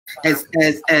as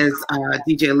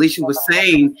DJ Alicia was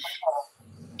saying,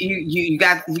 you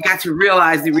got to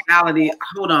realize the reality.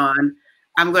 Hold on,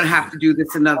 I'm going to have to do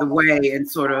this another way, and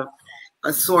sort of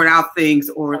sort out things,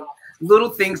 or little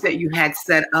things that you had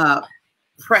set up,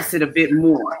 press it a bit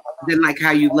more than like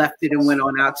how you left it and went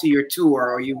on out to your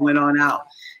tour, or you went on out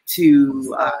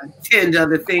to tend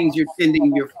other things. You're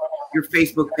tending your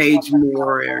Facebook page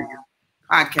more, or your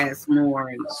podcast more,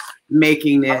 and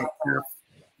making it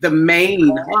the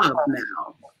main hub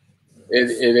now.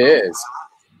 It is.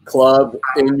 Club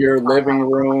in your living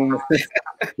room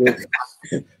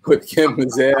with Kim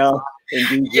Mazelle and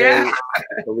DJ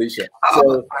Alicia.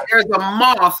 So there's a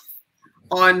moth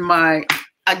on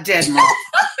a dead moth.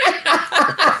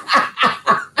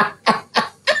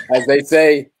 As they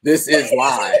say, this is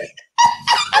live,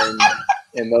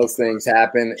 and those things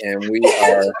happen, and we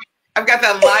are. I've got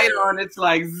that light on. It's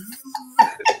like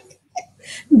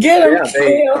get them.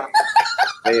 Yeah,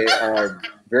 they are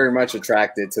very much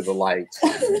attracted to the light.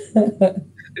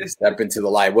 Step into the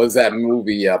light. What was that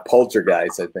movie?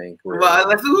 Poltergeist, I think. Well,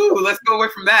 let's go away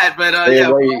from that. But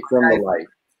away from the light.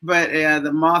 But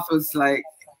the moth was like,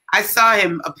 I saw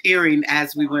him appearing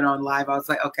as we went on live. I was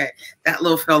like, okay, that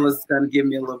little fella's gonna give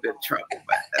me a little bit of trouble,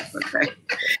 but that's okay.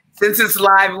 Since it's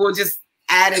live, we'll just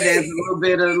add it as a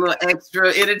little extra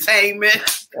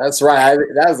entertainment. That's right.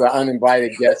 That was an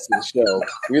uninvited guest to the show.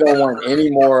 We don't want any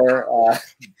more.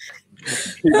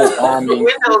 The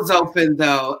windows open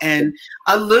though, and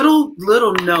a little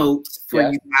note for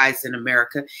you guys in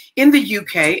America. In the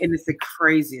UK, and it's the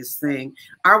craziest thing,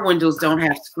 our windows don't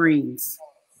have screens.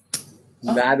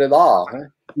 Not at all, huh?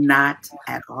 Not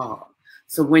at all.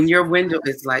 So when your window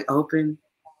is like open,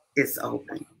 it's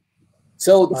open.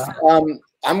 So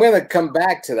I'm going to come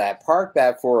back to that, park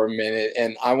that for a minute,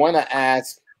 and I want to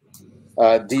ask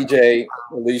DJ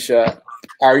Alicia,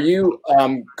 are you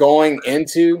going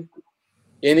into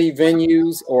any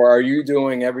venues, or are you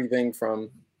doing everything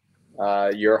from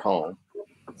your home?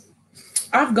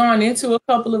 I've gone into a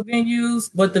couple of venues,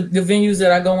 but the venues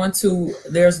that I go into,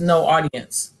 there's no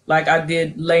audience. Like I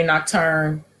did Les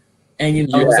Nocturnes, and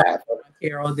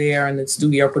Carol there, and the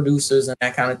studio producers and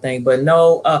that kind of thing. But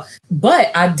no,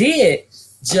 but I did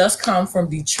just come from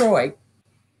Detroit,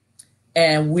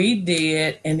 and we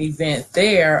did an event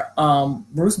there.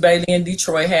 Bruce Bailey in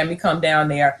Detroit had me come down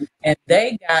there, and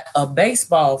they got a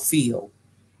baseball field.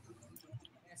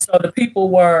 So the people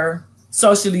were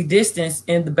socially distanced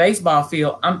in the baseball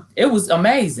field. It was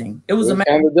amazing. It was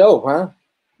amazing. Kind of dope, huh?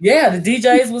 Yeah, the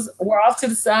DJs were off to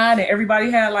the side, and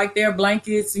everybody had like their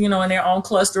blankets, and their own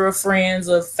cluster of friends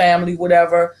or family,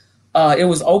 whatever. It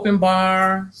was open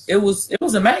bar. It was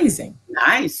amazing.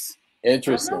 Nice.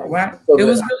 Interesting. Right? So it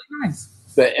was really nice.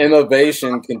 The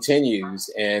innovation continues,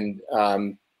 and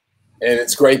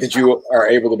it's great that you are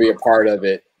able to be a part of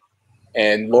it.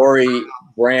 And Lori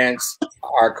Branch,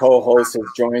 our co-host, has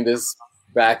joined us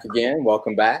back again.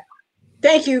 Welcome back.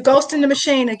 Thank you. Ghost in the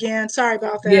machine again. Sorry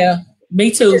about that. Yeah,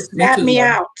 me too. Just got me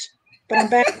out, but I'm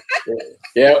back.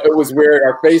 Yeah, it was weird.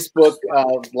 Our Facebook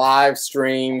live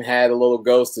stream had a little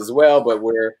ghost as well, but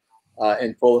we're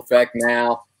in full effect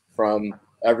now. From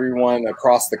everyone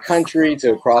across the country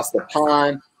to across the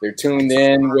pond, they're tuned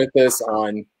in with us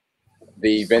on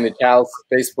the Vintage House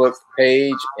Facebook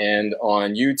page and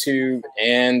on YouTube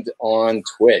and on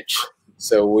Twitch.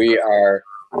 So we are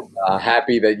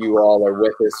happy that you all are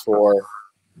with us for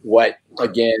what,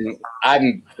 again,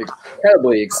 I'm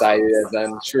incredibly excited, as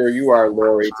I'm sure you are,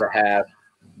 Lori, to have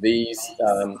these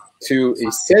two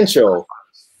essential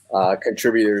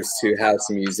contributors to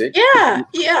house music. Yeah.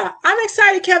 I'm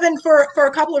excited, Kevin, for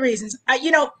a couple of reasons.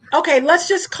 Okay, let's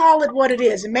just call it what it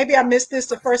is. And maybe I missed this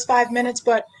the first 5 minutes,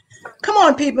 but come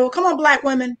on, people. Come on, Black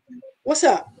women. What's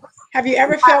up? Have you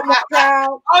ever felt more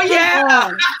proud? Oh,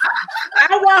 yeah.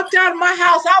 I walked out of my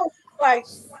house. I was like,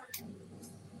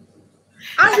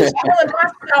 I'm just feeling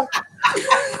myself.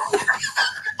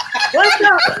 What's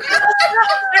up,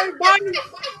 everybody?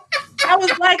 I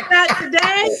was like that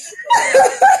today.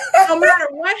 No matter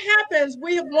what happens,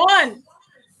 we have won.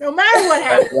 No matter what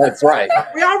happens. That's right.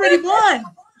 We already won.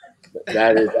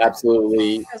 That is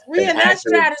absolutely. We in that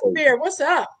stratosphere. What's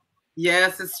up?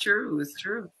 Yes, it's true. It's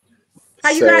true. How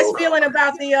you guys feeling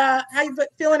about how you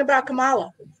feeling about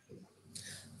Kamala?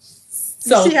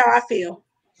 So you see how I feel.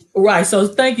 Right. So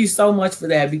thank you so much for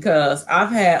that, because I've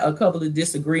had a couple of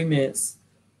disagreements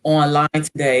online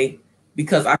today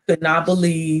because I could not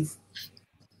believe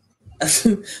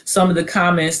some of the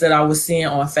comments that I was seeing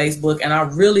on Facebook, and I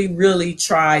really, really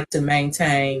tried to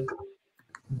maintain,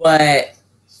 but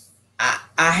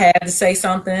I had to say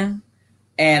something,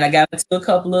 and I got into a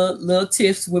couple of little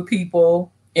tiffs with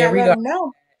people in regard.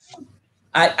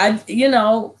 you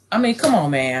know, I mean, come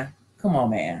on, man. Come on,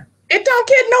 man. It don't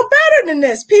get no better than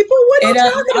this, people. What are you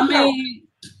talking about? I mean,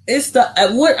 it's the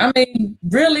what I mean,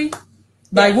 really?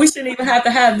 Like, we shouldn't even have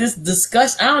to have this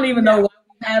discussion. I don't even know why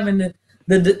we're having the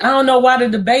I don't know why the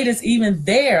debate is even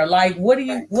there. Like,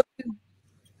 you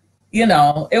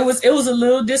know, it was a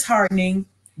little disheartening,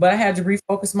 but I had to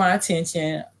refocus my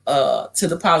attention to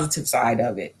the positive side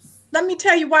of it. Let me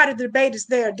tell you why the debate is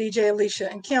there, DJ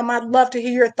Alicia and Kim. I'd love to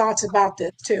hear your thoughts about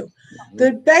this too.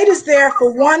 The debate is there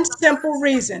for one simple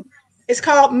reason. It's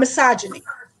called misogyny.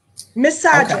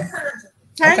 Misogyny.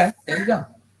 Okay, there you go.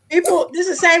 People, this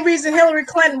is the same reason Hillary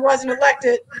Clinton wasn't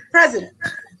elected president,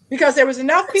 because there was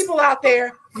enough people out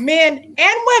there, men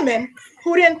and women,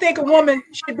 who didn't think a woman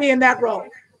should be in that role.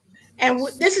 And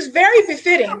this is very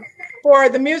befitting for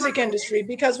the music industry,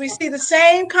 because we see the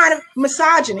same kind of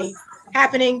misogyny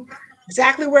happening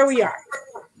exactly where we are.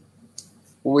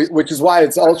 Which is why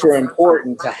it's ultra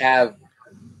important to have,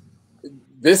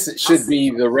 this should be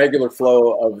the regular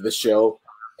flow of the show.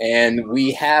 And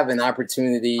we have an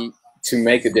opportunity to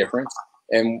make a difference.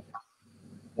 And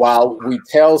while we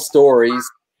tell stories,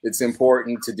 it's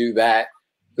important to do that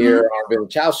here on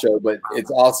Village House Show, but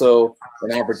it's also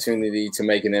an opportunity to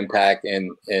make an impact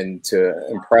and to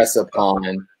impress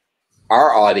upon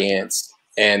our audience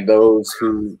and those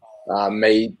who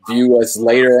may view us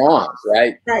later on,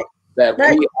 right? Right. That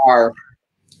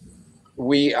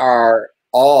we are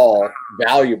all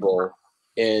valuable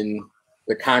in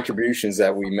the contributions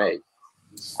that we make.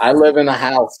 I live in a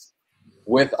house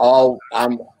with all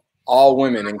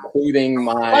women, including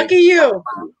my. Lucky you.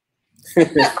 I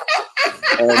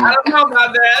don't know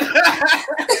about that.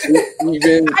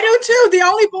 Even I do too. The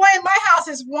only boy in my house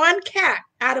is one cat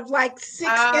out of like 6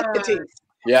 entities.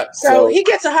 Yep. So he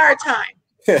gets a hard time.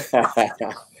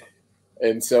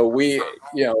 And so we,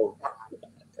 you know,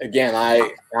 again,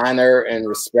 I honor and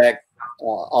respect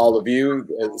all of you,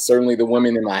 certainly the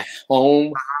women in my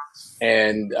home,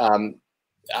 and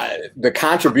the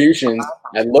contributions.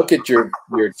 I look at your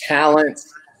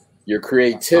talents, your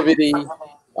creativity,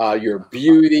 your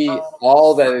beauty,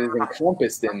 all that is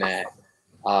encompassed in that,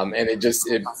 and it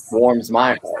warms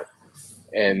my heart.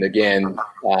 And again,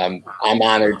 I'm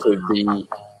honored to be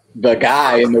the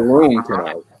guy in the room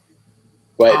tonight.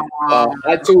 But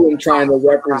I too am trying to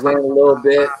represent a little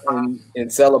bit in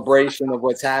celebration of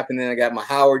what's happening. I got my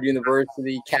Howard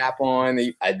University cap on.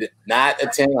 I did not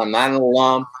attend. I'm not an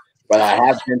alum, but I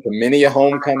have been to many a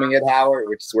homecoming at Howard,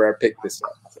 which is where I picked this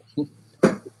up.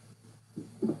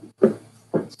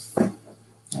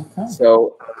 Okay.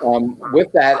 So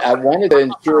with that, I wanted to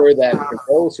ensure that for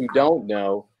those who don't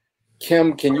know,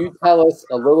 Kim, can you tell us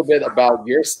a little bit about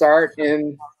your start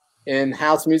in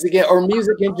house music or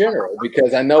music in general?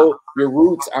 Because I know your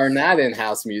roots are not in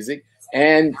house music,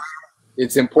 and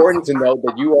it's important to note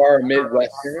that you are a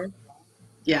Midwesterner.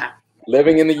 Yeah.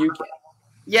 Living in the UK.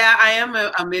 Yeah, I am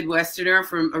a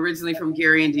Midwesterner originally from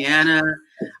Gary, Indiana.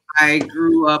 I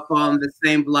grew up on the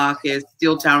same block as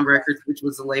Steeltown Records, which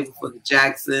was a label for the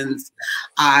Jacksons.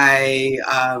 I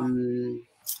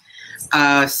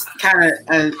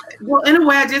well, in a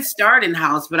way, I did start in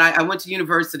house, but I went to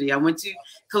university. I went to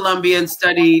Columbia and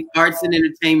studied arts and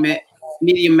entertainment,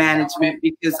 media management,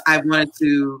 because I wanted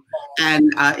to,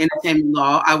 and entertainment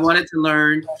law. I wanted to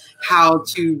learn how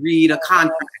to read a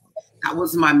contract. That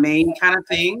was my main kind of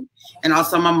thing. And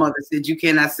also my mother said, you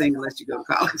cannot sing unless you go to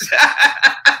college.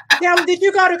 Now, did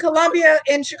you go to Columbia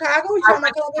in Chicago?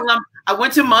 I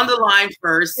went to Mundelein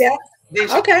first. Yeah.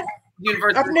 Okay.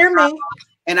 University up near me.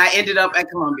 And I ended up at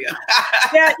Columbia.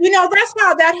 Yeah, you know, that's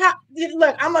how that happened.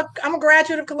 Look, I'm a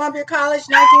graduate of Columbia College,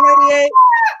 1988.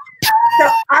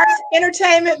 The Arts,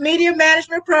 Entertainment, Media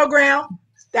Management program.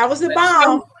 That was the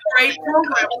bomb. Great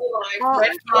program.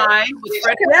 Fred Fine was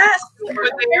Fred. Yes.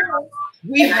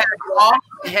 We had all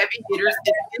the heavy hitters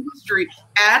in the industry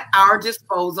at our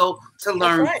disposal to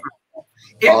learn. Right.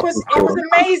 It was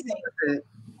amazing.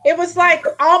 It was like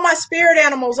all my spirit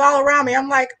animals all around me. I'm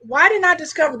like, why didn't I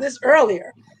discover this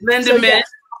earlier? Linda Mint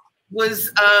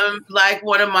was like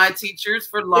one of my teachers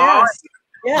for law.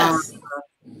 Yes.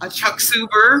 Chuck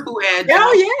Suber, who had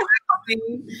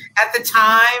at the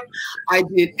time. I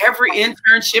did every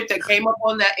internship that came up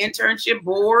on that internship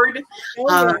board.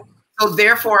 So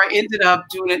therefore, I ended up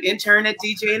doing an intern at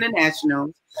DJ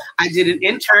International. I did an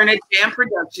intern at Jam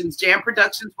Productions. Jam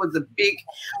Productions was a big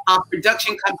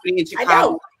production company in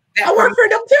Chicago. I worked for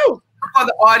them too. For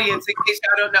the audience, in case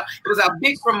y'all don't know, it was a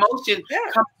big promotion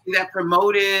company that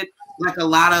promoted like a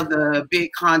lot of the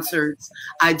big concerts.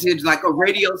 I did like a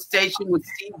radio station with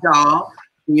Steve Dahl.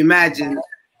 Can you imagine?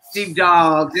 Steve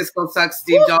Dahl, Disco Sucks,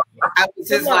 Steve Dahl. I was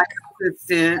his like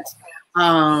assistant.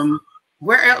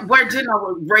 where didn't I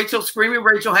work? Rachel, Screaming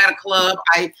Rachel had a club.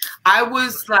 I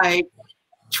was like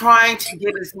trying to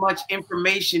get as much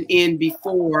information in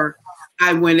before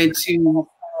I went into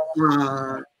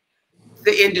the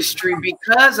industry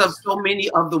because of so many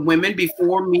of the women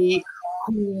before me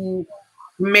who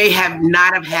may have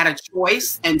not have had a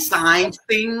choice and signed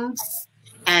things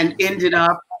and ended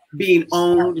up being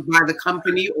owned by the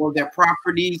company or their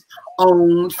properties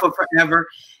owned for forever.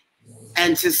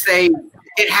 And to say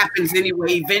it happens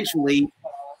anyway eventually,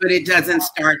 but it doesn't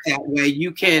start that way.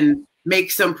 You can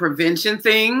make some prevention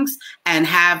things and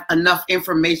have enough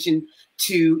information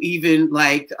to even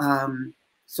like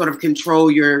sort of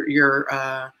control your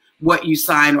what you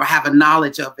sign or have a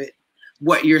knowledge of it,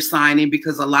 what you're signing,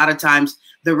 because a lot of times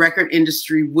the record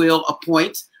industry will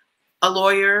appoint a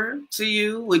lawyer to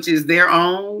you, which is their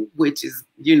own, which is,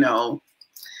 you know,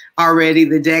 already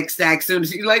the deck stacked. Soon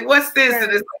as you're like, what's this?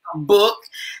 And it's like a book.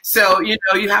 So, you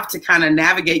know, you have to kind of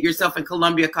navigate yourself in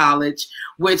Columbia College,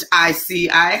 which I see.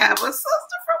 I have a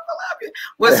sister from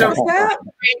Columbia.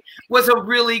 Was a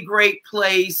really great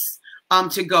place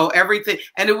to go. Everything.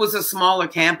 And it was a smaller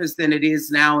campus than it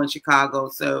is now in Chicago.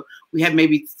 So we had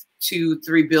maybe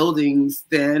 2-3 buildings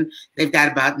then. They've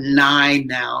got about 9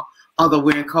 now, although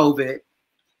we're in COVID.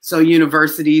 So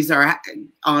universities are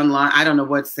online. I don't know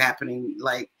what's happening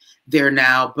like there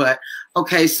now, but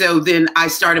okay. So then I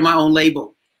started my own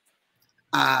label.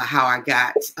 How I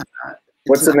got.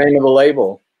 What's the name of the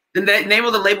label? The name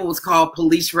of the label was called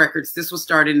Police Records. This was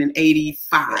started in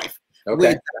 '85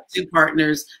 with 2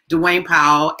 partners, Dwayne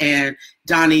Powell and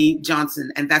Donnie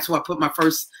Johnson. And that's why I put my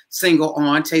first single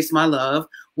on, Taste My Love,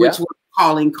 which was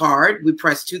Calling Card. We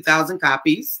pressed 2,000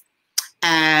 copies.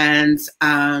 And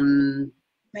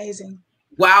amazing.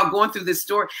 Wow, going through this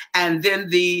story. And then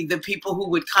the people who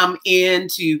would come in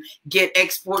to get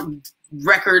export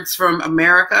records from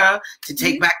America to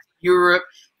take back to Europe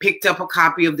picked up a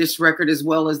copy of this record as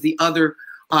well as the other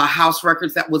house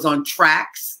records that was on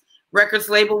Trax Records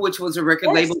label, which was a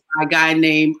record label by a guy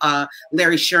named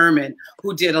Larry Sherman,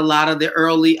 who did a lot of the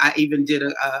early, I even did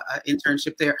a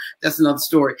internship there. That's another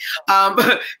story.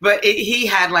 But he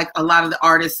had like a lot of the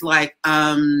artists like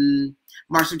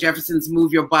Marshall Jefferson's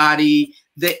Move Your Body,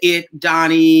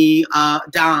 Donnie,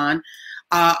 Don,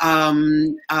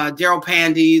 Daryl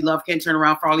Pandy, Love Can't Turn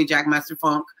Around, Farley Jack, Master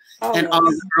Funk, and all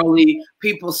the early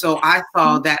people. So I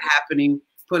saw that happening,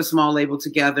 put a small label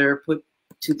together, put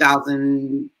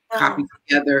 2,000 copies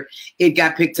together. It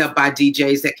got picked up by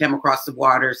DJs that came across the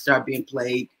water, started being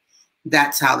played.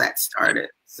 That's how that started.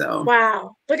 So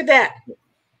wow, look at that.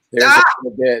 There's a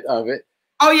little bit of it.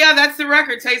 Oh yeah, that's the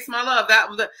record, Taste My Love. That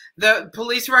was the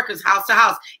Police Records, House to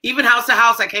House. Even House to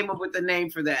House, I came up with the name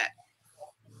for that.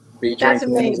 That's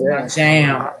amazing.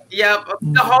 Damn. Yep,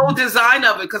 the whole design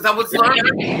of it, because I was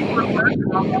learning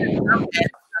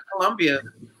at Columbia.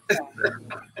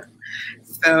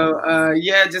 So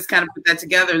yeah, just kind of put that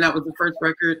together, and that was the first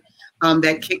record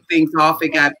that kicked things off. It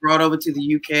got brought over to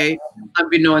the UK,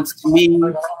 unbeknownst to me.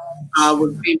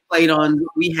 Was being played on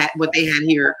what they had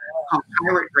here called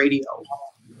pirate radio.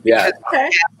 Yeah,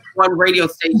 one radio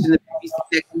station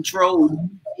that controlled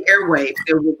the airwaves.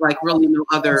 There was like really no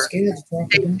other station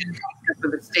except for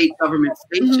the state government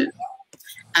station,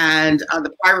 and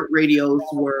the pirate radios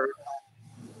were.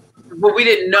 Well, we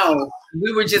didn't know.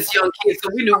 We were just young kids, so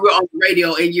we knew we were on the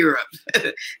radio in Europe.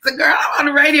 So, girl, I'm on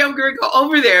the radio. I'm going to go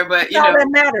over there, but you know, that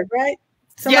mattered, right?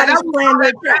 Yeah, that was playing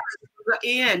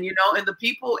in, you know, and the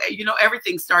people, you know,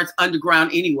 everything starts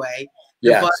underground anyway.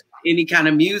 Yeah, any kind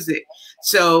of music.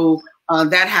 So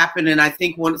that happened, and I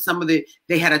think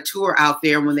they had a tour out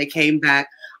there. And when they came back,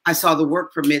 I saw the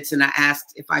work permits, and I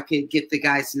asked if I could get the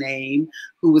guy's name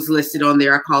who was listed on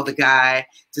there. I called the guy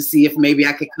to see if maybe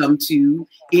I could come to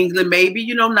England, maybe,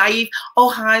 you know, naive. Oh,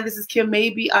 hi, this is Kim.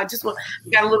 Maybe I just got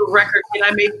a little record. Can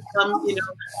I maybe come? You know,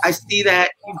 I see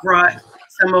that you brought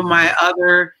some of my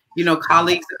other, you know,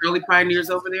 colleagues, the early pioneers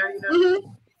over there, you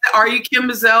know. Are you Kim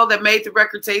Mazelle that made the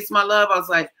record Taste My Love? I was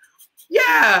like,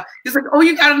 yeah. He's like, oh,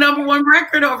 you got a #1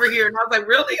 record over here. And I was like,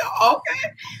 really? Oh,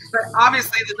 okay. But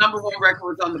obviously the #1 record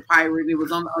was on the pirate. It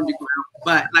was on the underground.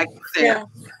 But like I said,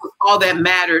 all that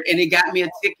mattered. And it got me a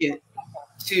ticket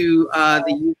to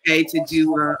the UK to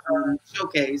do a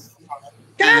showcase.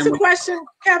 Can I ask a question,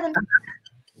 Kevin?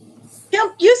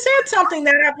 Kim, you said something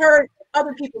that I've heard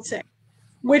other people say,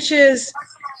 which is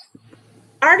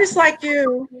artists like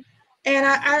you, and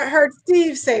I heard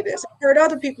Steve say this, I heard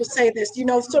other people say this, you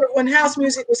know, sort of when house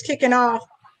music was kicking off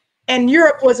and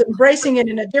Europe was embracing it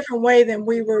in a different way than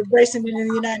we were embracing it in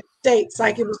the United States.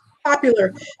 Like it was popular,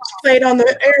 it was played on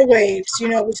the airwaves, you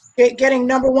know, it was getting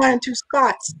 #1 and 2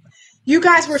 spots. You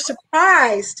guys were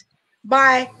surprised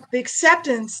by the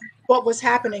acceptance of what was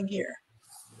happening here.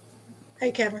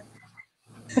 Hey, Kevin.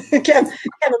 Kevin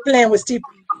playing with Steve.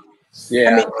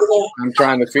 Yeah, I'm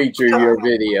trying to feature your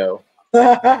video.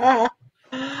 That's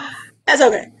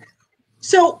okay.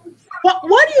 So,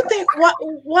 what do you think?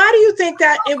 Why do you think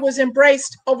that it was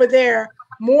embraced over there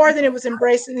more than it was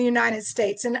embraced in the United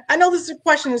States? And I know this is a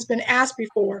question that's been asked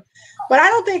before, but I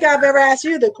don't think I've ever asked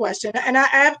you the question. And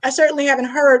I certainly haven't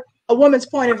heard a woman's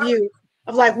point of view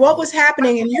of like what was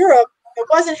happening in Europe that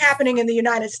wasn't happening in the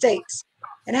United States.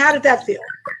 And how did that feel?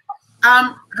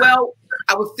 Well,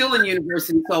 I was still in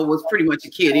university, so I was pretty much a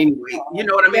kid anyway. You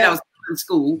know what I mean? Yeah. I was still in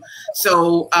school.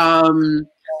 So I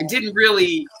didn't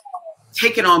really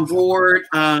take it on board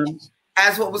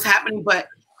as what was happening. But,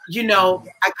 you know,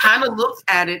 I kind of looked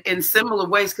at it in similar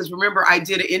ways because remember, I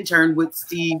did an intern with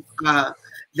Steve, that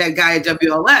guy at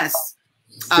WLS.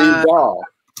 Steve Dahl.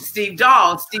 Steve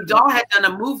Dahl. Steve Dahl had done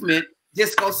a movement,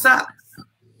 Disco Sucks.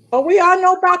 Oh, we all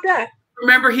know about that.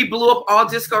 Remember, he blew up all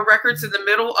disco records in the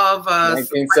middle of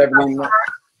 1979.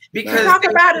 Because we talk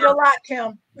about it a lot,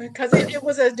 Kim, because it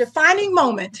was a defining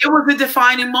moment. It was a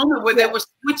defining moment where they were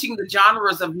switching the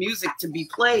genres of music to be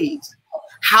played.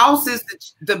 House is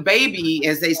the baby,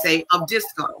 as they say, of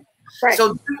disco. Right.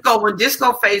 So disco, when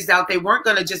disco phased out, they weren't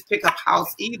going to just pick up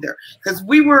house either, because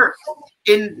we were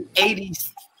in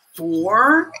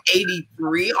 84,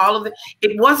 83, all of it.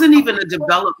 It wasn't even a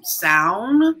developed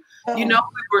sound. You know,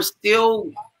 we were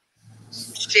still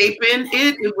shaping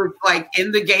it. It was like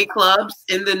in the gay clubs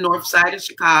in the north side of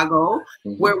Chicago,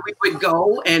 where we would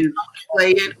go and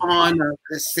play it on a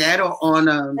cassette or on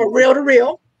a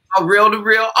reel-to-reel. A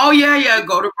reel-to-reel. Oh, yeah.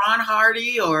 Go to Ron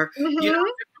Hardy or, you know,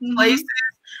 different places.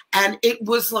 And it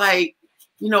was like,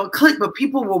 you know, it clicked, but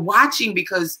people were watching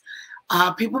because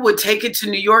people would take it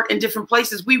to New York and different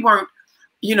places. We weren't,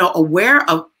 you know, aware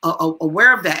of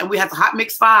that. And we had the Hot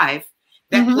Mix 5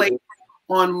 that played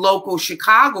on local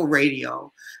Chicago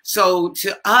radio. So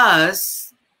to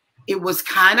us, it was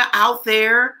kind of out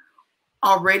there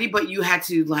already, but you had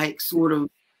to like sort of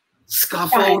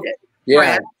scuffle,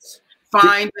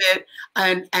 find it,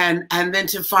 and then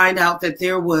to find out that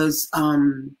there was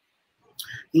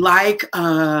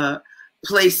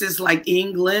places like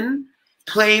England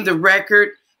playing the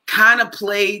record, kind of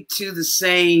played to the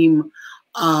same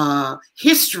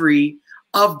history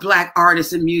of Black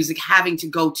artists and music having to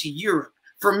go to Europe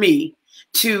for me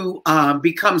to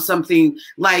become something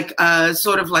like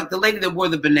sort of like the lady that wore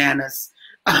the bananas,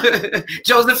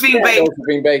 Josephine Baker.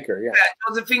 Josephine Baker, yeah.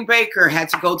 Josephine Baker had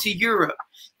to go to Europe.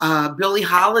 Billie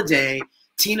Holiday,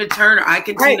 Tina Turner,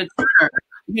 Tina Turner,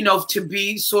 you know, to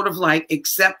be sort of like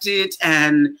accepted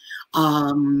and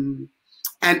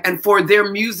for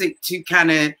their music to kind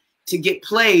of to get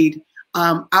played.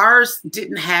 Ours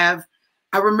didn't have.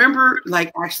 I remember, like,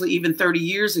 actually, even 30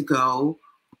 years ago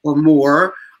or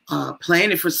more,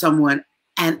 playing it for someone,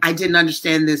 and I didn't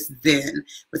understand this then,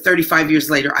 but 35 years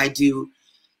later, I do.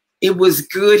 It was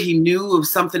good. He knew of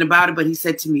something about it, but he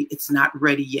said to me, "It's not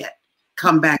ready yet.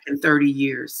 Come back in 30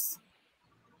 years."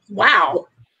 Wow.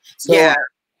 So yeah.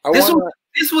 This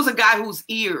was a guy whose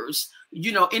ears,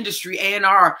 you know, industry,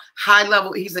 A&R, high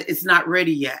level, he said, "It's not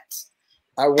ready yet."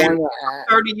 I want to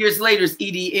 30 years later, it's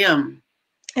EDM.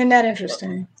 Isn't that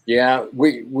interesting? Yeah,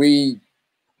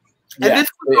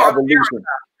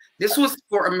 this was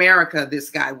for America. This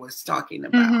guy was talking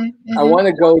about. I want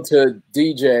to go to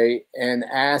DJ and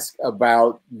ask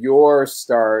about your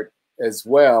start as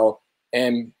well,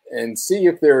 and see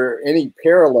if there are any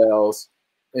parallels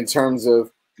in terms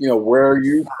of, you know, where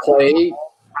you played.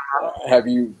 Have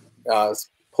you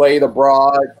played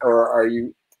abroad, or are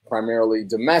you primarily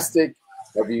domestic?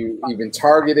 Have you even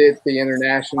targeted the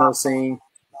international scene?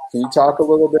 Can you talk a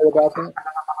little bit about that?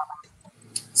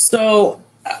 So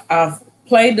I've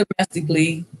played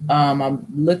domestically. I'm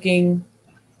looking.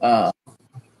 I'm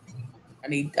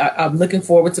looking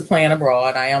forward to playing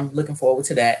abroad. I am looking forward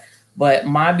to that. But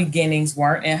my beginnings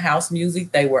weren't in house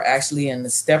music. They were actually in the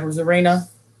Steppers Arena.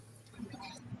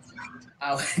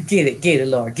 Oh, get it,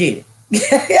 Lord, get it.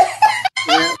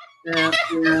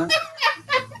 Yeah.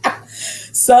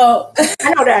 So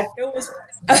I know that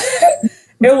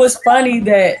it was funny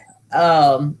that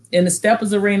in the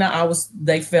Steppers Arena,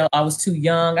 they felt I was too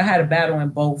young. I had a battle in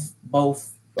both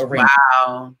arenas.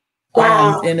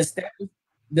 Wow. In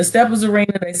the Steppers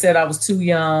Arena, they said I was too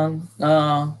young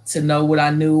to know what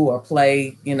I knew or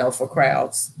play, you know, for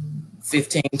crowds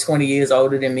 15, 20 years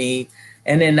older than me.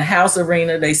 And in the house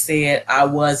arena, they said I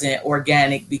wasn't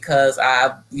organic because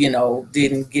I, you know,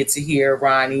 didn't get to hear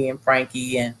Ronnie and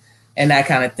Frankie and that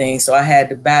kind of thing. So I had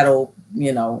to battle,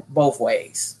 you know, both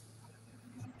ways.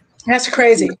 That's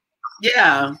crazy.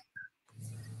 Yeah.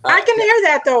 I can hear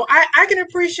that though. I can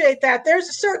appreciate that. There's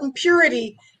a certain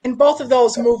purity in both of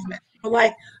those movements.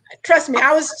 Like, trust me,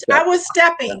 I was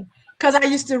stepping because I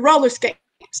used to roller skate.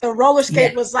 So roller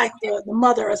skate was like the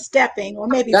mother of stepping, or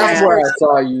maybe that's vice where versa. I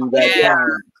saw you that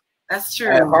time. That's true.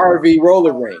 At Harvey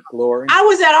Roller Rink, Lori. I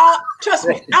was at all. Trust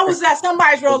me, I was at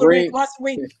somebody's roller rink once a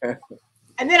week,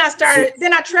 and then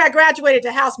I graduated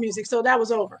to house music, so that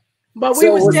was over. But we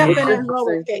were stepping and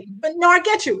roller skating. But no, I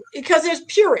get you, because there's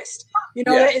purists. You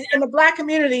know, in the Black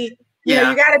community, you know,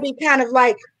 you got to be kind of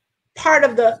like part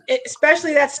of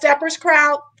especially that steppers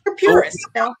crowd. They're purists,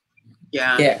 you know.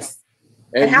 Yeah. Yes.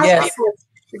 And house people,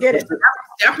 forget it.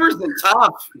 Steppers are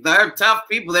tough. They're tough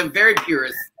people. They're very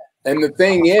purist. And the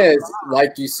thing is,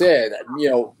 like you said, you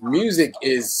know, music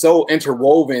is so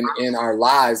interwoven in our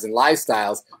lives and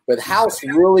lifestyles, but house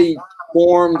really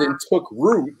formed and took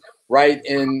root right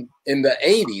in the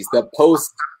 80s, the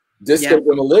post-disco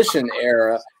demolition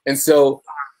era. And so,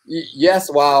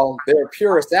 yes, while there are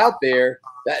purists out there,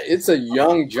 that it's a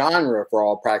young genre for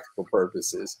all practical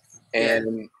purposes.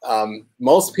 And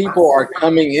most people are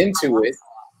coming into it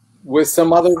with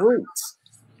some other roots.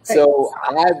 So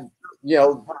I've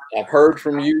heard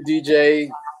from you, DJ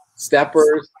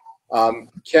Steppers.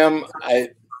 Kim, I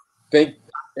think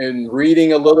in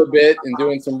reading a little bit and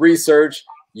doing some research,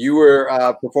 you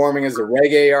were performing as a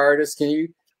reggae artist. Can you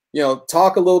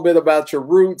talk a little bit about your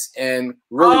roots and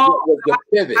really what was the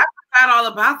pivot? I forgot all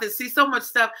about this. See, so much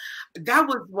stuff. That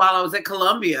was while I was at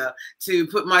Columbia to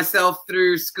put myself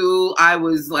through school. I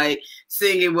was like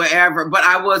singing wherever, but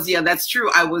that's true.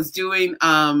 I was doing,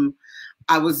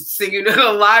 I was singing in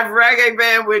a live reggae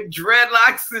band with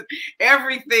dreadlocks and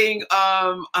everything.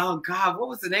 Oh God, what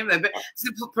was the name of that band?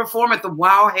 To perform at the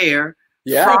Wow Hair.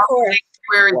 Yeah.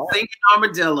 Singing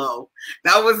Armadillo.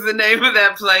 That was the name of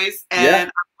that place. And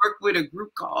I worked with a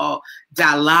group called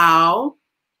Dalao,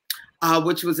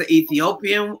 which was an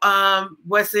Ethiopian,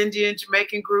 West Indian,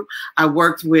 Jamaican group. I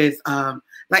worked with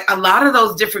like a lot of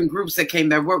those different groups that came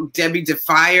there. I worked with Debbie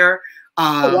DeFire.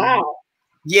 Wow.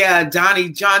 Yeah, Donnie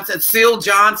Johnson, Seal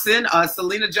Johnson,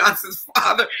 Selena Johnson's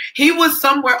father. He was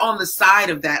somewhere on the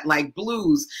side of that, like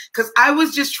blues, because I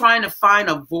was just trying to find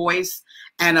a voice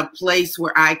and a place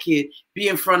where I could be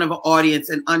in front of an audience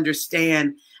and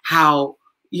understand how,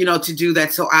 to do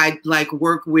that. So I like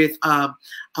work with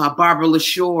Barbara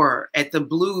LaShore at the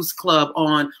Blues Club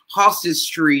on Hostage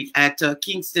Street at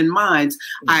Kingston Mines.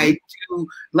 I do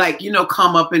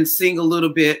come up and sing a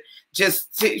little bit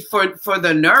just for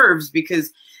the nerves,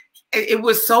 because it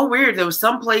was so weird. There was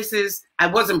some places I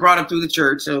wasn't brought up through the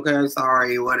church. Okay,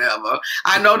 sorry, whatever.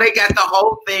 I know they got the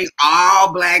whole thing.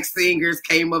 All Black singers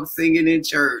came up singing in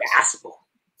church. Gospel.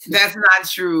 That's not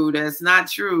true. That's not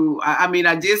true. I mean,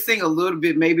 I did sing a little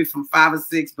bit, maybe from 5 or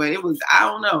 6, but it was, I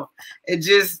don't know. It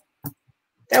just.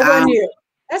 That wasn't you.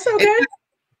 That's okay.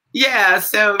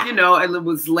 So, and it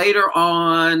was later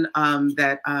on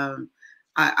that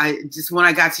I just, when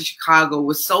I got to Chicago,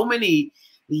 with so many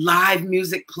live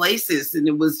music places, and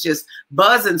it was just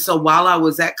buzzing. So while I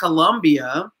was at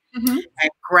Columbia and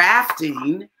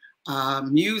crafting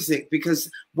music,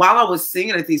 because while I was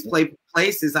singing at these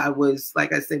places, I was,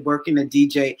 like I said, working at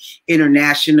DJ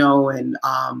International and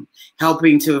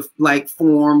helping to like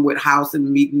form with house and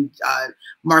meeting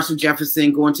Marshall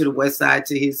Jefferson, going to the West Side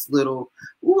to his little,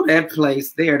 that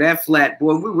place there, that flat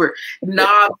boy. We were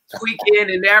knob tweaking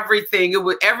and everything.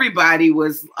 Everybody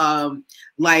was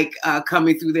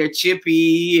coming through there,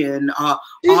 Chippy and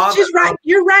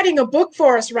you're writing a book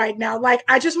for us right now. Like,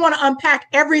 I just want to unpack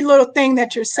every little thing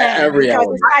that you're saying.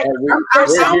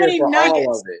 There's so many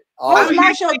nuggets. What was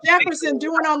Marshall Jefferson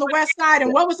doing on the West Side,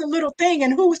 and what was the little thing,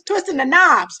 and who was twisting the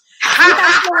knobs?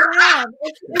 What's going on?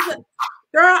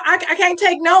 Girl, I can't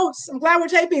take notes. I'm glad we're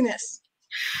taping this.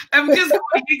 I'm just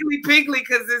going higgly-piggly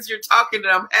because as you're talking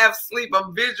and I'm half asleep,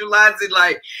 I'm visualizing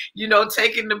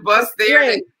taking the bus there,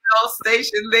 the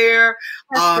station there,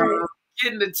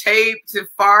 getting the tape to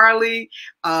Farley,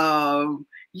 different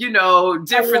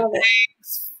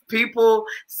things. People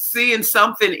seeing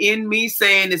something in me,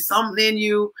 saying there's something in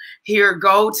you here,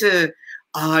 go to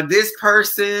this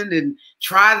person and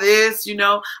try this.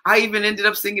 I even ended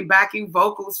up singing backing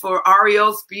vocals for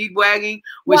REO Speedwagon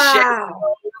with Shay Jones.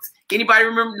 Anybody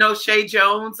know Shay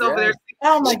Jones over there?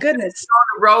 Oh my goodness. On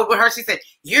the road with her, she said,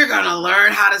 "You're gonna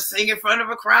learn how to sing in front of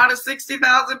a crowd of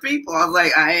 60,000 people." I was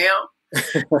like, "I am."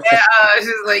 She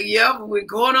was like, "Yep, we're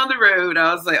going on the road."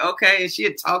 I was like, "Okay." And she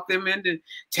had talked them into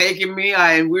taking me.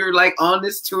 And we were like on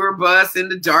this tour bus in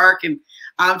the dark, and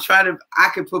I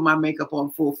could put my makeup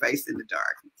on full face in the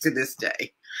dark to this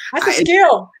day. That's a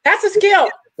skill. That's a skill.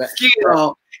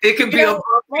 Skill. It could be most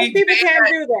people can't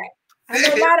do that. I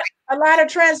know a lot of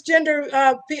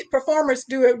transgender performers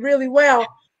do it really well,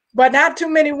 but not too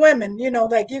many women. You know,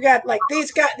 like you got like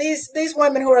these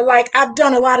women who are like, I've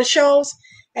done a lot of shows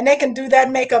and they can do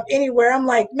that makeup anywhere. I'm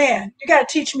like, man, you got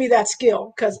to teach me that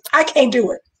skill because I can't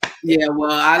do it. Yeah,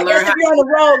 well, I guess learned if you're on the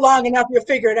road long enough, you'll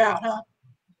figure it out, huh?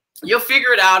 You'll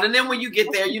figure it out, and then when you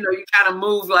get there, you know, you kind of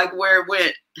move like where it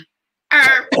went.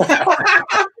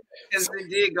 Because it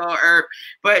did go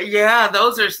but yeah,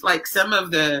 those are like some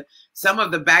of the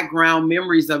background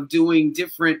memories of doing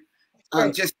different,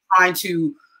 just trying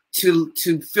to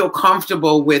feel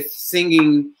comfortable with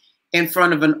singing in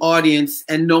front of an audience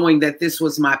and knowing that this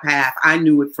was my path. I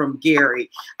knew it from Gary.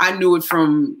 I knew it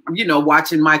from, you know,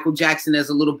 watching Michael Jackson as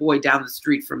a little boy down the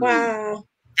street from me,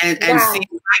 and seeing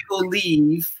Michael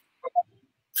leave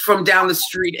from down the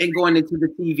street and going into the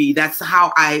TV. That's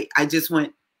how I just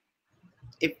went.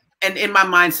 And in my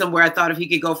mind somewhere, I thought if he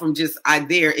could go from just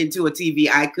there into a TV,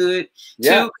 I could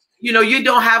too. You know, you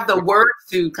don't have the words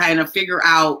to kind of figure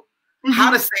out how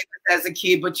to say this as a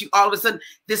kid, but you all of a sudden,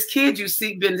 this kid you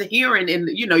see been hearing, and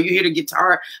you know, you hear the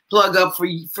guitar plug up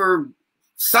for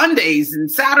Sundays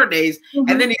and Saturdays,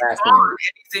 and then he's on and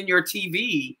he's in your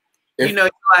TV. You know,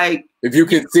 like if you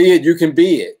can see it, you can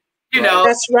be it. You know,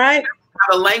 that's right.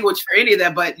 Have a language for any of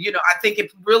that, but you know, I think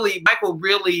Michael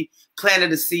really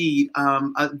planted a seed.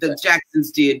 The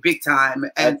Jacksons did big time,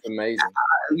 and that's amazing.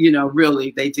 You know,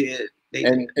 really, they did.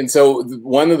 And so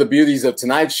one of the beauties of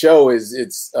tonight's show is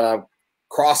it's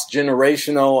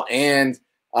cross-generational, and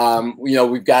you know,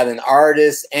 we've got an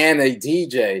artist and a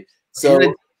DJ. So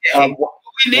we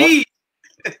need.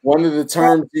 One of the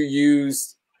terms you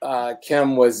used,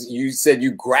 Kim, was you said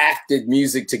you grafted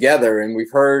music together, and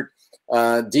we've heard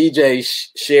DJ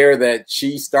share that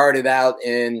she started out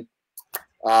in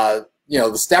you know,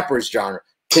 the steppers genre.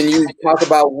 Can you talk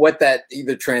about what that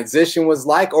either transition was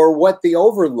like or what the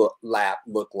overlap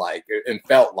looked like and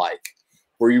felt like?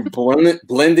 Were you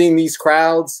blending these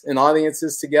crowds and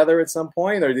audiences together at some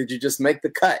point, or did you just make the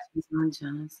cut?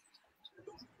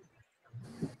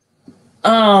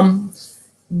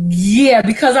 Yeah,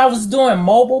 because I was doing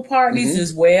mobile parties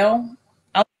as well.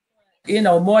 You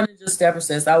know, more than just stepper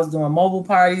sets. I was doing mobile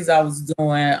parties. I was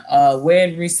doing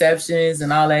wedding receptions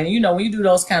and all that. And, you know, when you do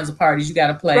those kinds of parties, you got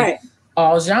to play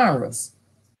all genres.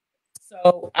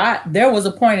 So there was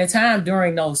a point in time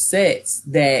during those sets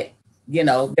that, you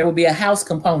know, there would be a house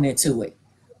component to it.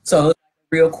 So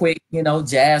real quick, you know,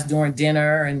 jazz during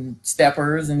dinner and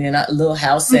steppers, and then a little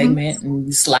house segment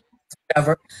and slides,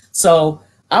 whatever. So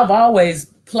I've always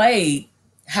played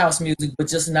house music, but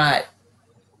just not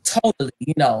totally,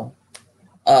 you know.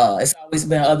 It's always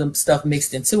been other stuff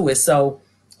mixed into it. So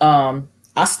I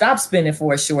stopped spinning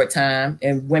for a short time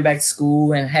and went back to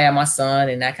school and had my son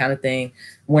and that kind of thing.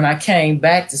 When I came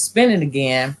back to spinning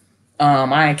again,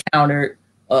 I encountered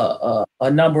a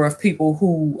number of people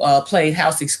who played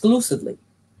house exclusively.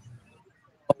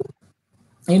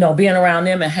 You know, being around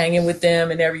them and hanging with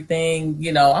them and everything,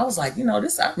 you know, I was like, you know,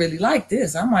 I really like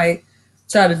this. I might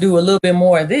try to do a little bit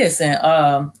more of this.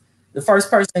 And the first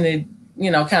person that, you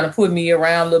know, kind of put me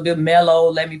around a little bit mellow,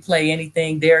 let me play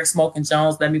anything. Derek Smoking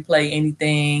Jones, let me play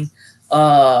anything,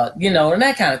 you know, and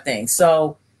that kind of thing.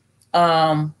 So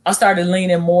I started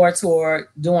leaning more toward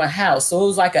doing house. So it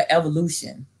was like an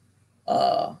evolution.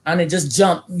 I didn't just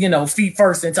jump, you know, feet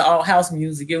first into all house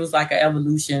music. It was like an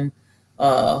evolution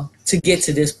to get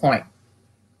to this point.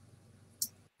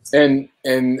 And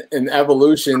an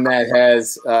evolution that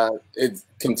has it's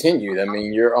continued. I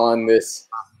mean, you're on this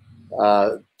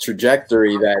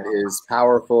trajectory that is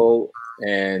powerful,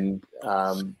 and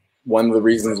one of the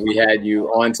reasons we had you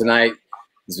on tonight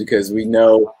is because we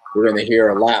know we're going to hear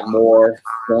a lot more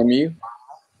from you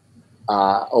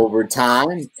over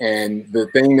time. And the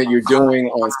thing that you're doing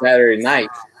on Saturday night,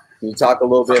 can you talk a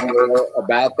little bit more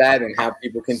about that and how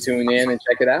people can tune in and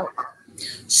check it out?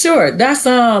 Sure. That's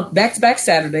back-to-back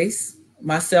Saturdays.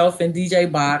 Myself and DJ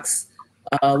Box.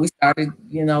 We started,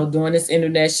 you know, doing this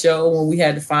internet show when we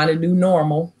had to find a new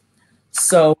normal.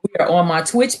 So we are on my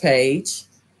Twitch page.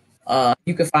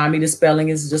 You can find me. The spelling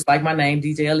is just like my name,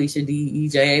 DJ Alicia,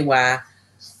 DEJAY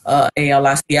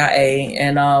ALICIA.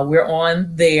 And we're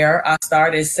on there. I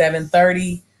start at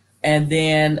 7:30, and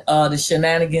then the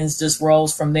shenanigans just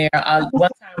rolls from there. One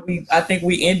time I think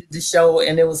we ended the show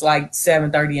and it was like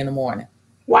 7:30 in the morning.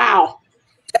 Wow.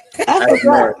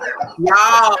 Y'all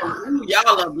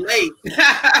up late.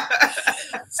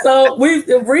 So we've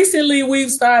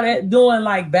started doing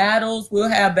like battles. We'll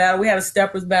have battle. We had a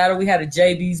steppers battle. We had a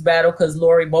JB's battle because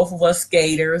Lori, both of us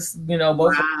skaters, you know,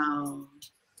 both. Wow.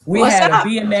 We had a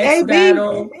BMX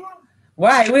battle.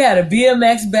 Right. We had a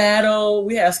BMX battle.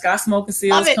 We had Scott Smoking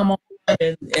Seals come on.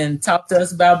 and talk to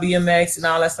us about BMX and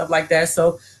all that stuff like that.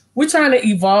 So we're trying to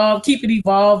evolve, keep it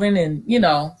evolving, and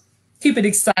keep it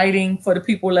exciting for the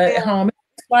people at home.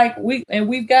 It's like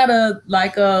we've got a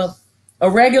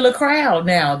regular crowd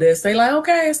now that say like,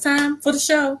 okay, it's time for the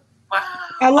show. Wow.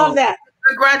 I love that.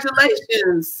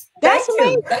 Congratulations. That's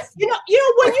amazing. You know,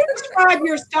 when you describe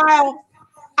your style,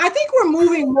 I think we're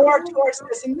moving more towards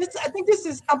this, and I think this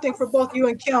is something for both you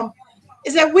and Kim,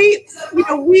 is that we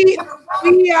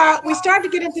start to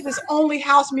get into this only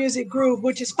house music groove,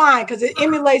 which is fine because it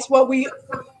emulates what we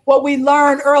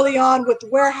learned early on with the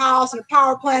warehouse and the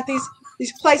power plant,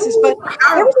 these places. But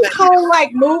there was this whole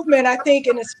like movement, I think,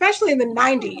 and especially in the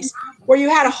 90s, where you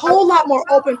had a whole lot more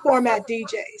open format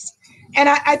DJs. And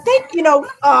I think,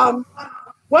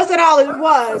 Was That All It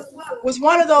Was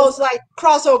one of those like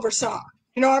crossover songs.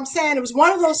 You know what I'm saying? It was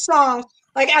one of those songs,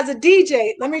 like as a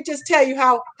DJ, let me just tell you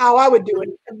how I would do it.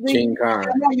 Gene Kern.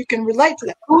 I know you can relate to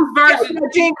that. Whose version? Yeah,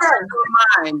 Gene Kern.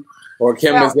 Mine. Or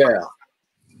Kim Mazelle.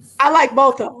 I like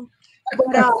both of them.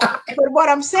 But what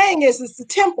I'm saying is the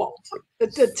tempo.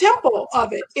 The tempo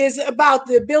of it is about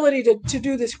the ability to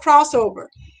do this crossover.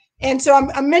 And so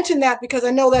I mentioned that because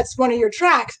I know that's one of your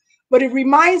tracks, but it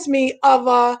reminds me of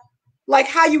like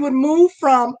how you would move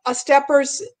from a stepper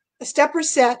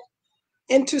set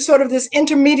into sort of this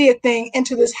intermediate thing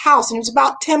into this house. And it's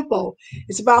about tempo,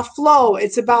 it's about flow,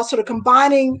 it's about sort of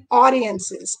combining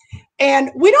audiences.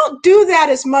 And we don't do that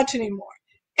as much anymore.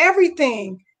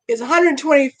 Everything is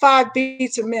 125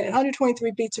 beats a minute,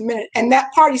 123 beats a minute, and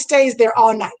that party stays there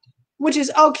all night, which is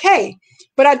okay.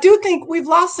 But I do think we've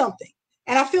lost something.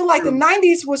 And I feel like the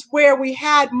 90s was where we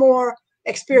had more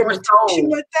experimentation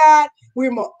with that. We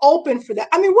were more open for that.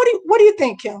 I mean, what do you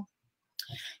think, Kim?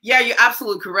 Yeah, you're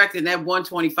absolutely correct. And that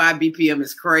 125 BPM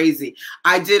is crazy.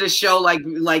 I did a show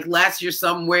like last year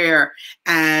somewhere,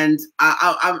 and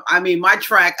I mean, my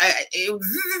track, I was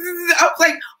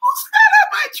like, who's got on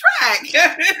my track?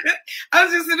 I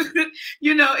was just,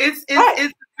 it's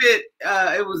a bit,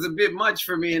 it was a bit much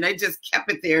for me, and they just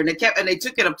kept it there, and they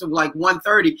took it up to like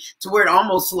 130 to where it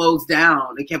almost slows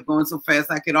down. They kept going so fast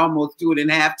I could almost do it in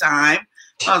halftime.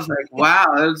 I was like,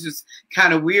 wow, it was just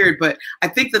kind of weird. But I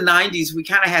think the 90s, we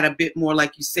kind of had a bit more,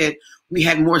 like you said, we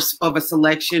had more of a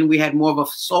selection. We had more of a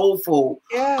soulful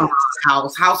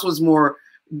house. House was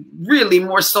really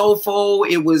more soulful.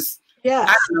 It was,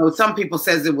 I don't know, some people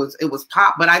says it was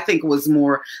pop, but I think it was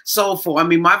more soulful. I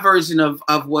mean, my version of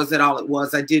Was That All It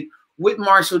Was, I did with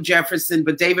Marshall Jefferson,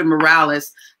 but David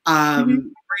Morales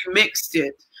remixed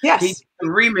it. Yes. He did the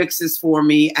remixes for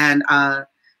me, and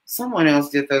someone else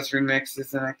did those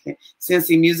remixes, and I can't,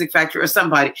 Cincy Music Factory or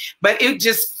somebody, but it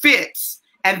just fits.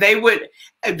 And they would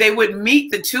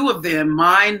meet, the two of them,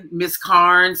 mine, Miss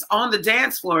Carnes, on the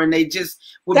dance floor, and they just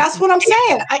would. That's what I'm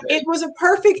saying. It was a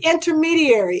perfect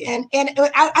intermediary, and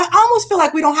I almost feel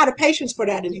like we don't have the patience for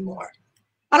that anymore.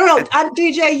 I don't know,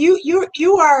 DJ,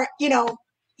 you are,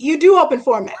 you do open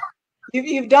format.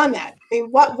 You've done that. I mean,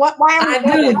 why am I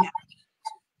doing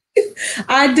that?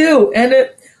 I do,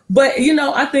 but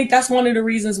I think that's one of the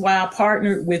reasons why I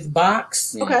partnered with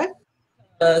Box. Okay.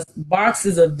 Box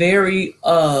is a very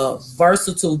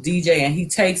versatile DJ, and he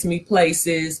takes me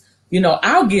places.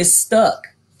 I'll get stuck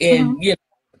in,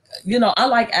 I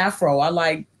like Afro, I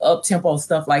like up tempo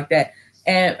stuff like that,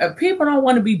 and people don't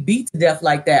want to be beat to death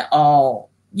like that.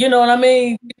 You know what I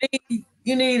mean?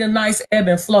 You need a nice ebb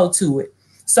and flow to it.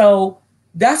 So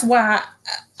that's why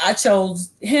I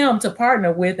chose him to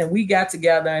partner with, and we got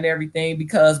together and everything,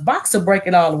 because Box will break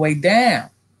it all the way down.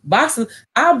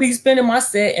 I'll be spinning my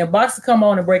set, and Box will come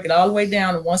on and break it all the way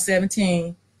down to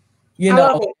 117.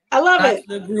 I love it.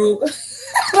 The group.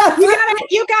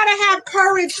 you gotta have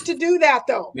courage to do that,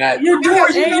 though. You do,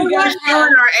 and you gotta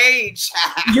have our age.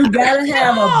 You gotta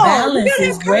have a balance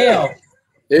as well.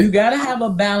 You gotta have a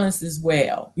balance as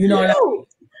well. You know what I mean?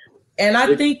 And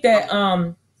I think that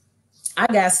I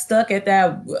got stuck at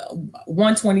that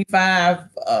 125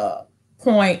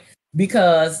 point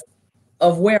because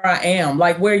of where I am,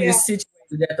 like where you're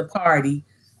situated at the party.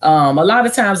 A lot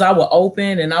of times I would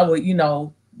open and I would,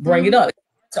 bring it up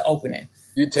to opening.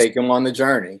 You take them on the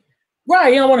journey.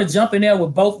 Right. You don't want to jump in there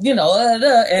with both,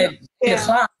 at 8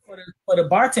 o'clock for the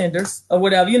bartenders or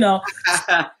whatever,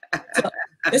 So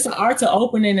it's an art to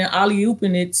opening and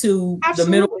alley-ooping it to the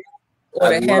middle or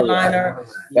the headliner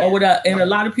or whatever. And a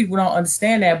lot of people don't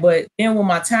understand that. But then when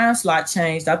my time slot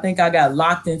changed, I think I got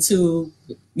locked into,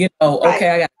 okay,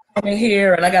 I got to come in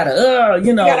here and I got to,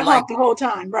 you got to hump the whole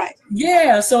time, right?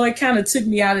 Yeah. So it kind of took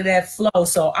me out of that flow.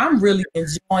 So I'm really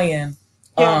enjoying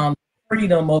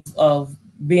freedom of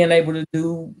being able to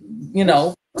do,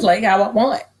 play how I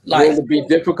want. Like, will it be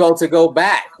difficult to go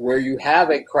back where you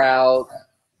have a crowd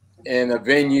in a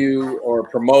venue or a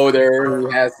promoter who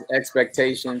has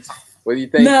expectations? What do you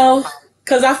think? no,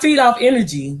 because I feed off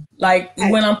energy. Like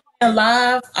Right. when I'm playing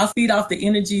live, I feed off the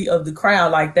energy of the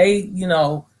crowd. Like they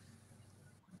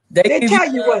They give tell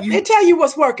you you love. what they tell you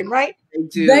what's working, right? They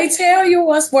do. They tell you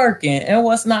what's working and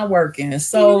what's not working.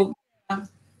 So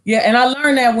yeah, and I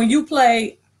learned that when you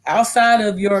play outside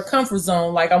of your comfort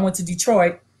zone, like I went to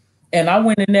Detroit and I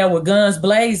went in there with guns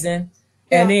blazing,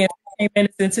 and then 15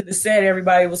 minutes into the set,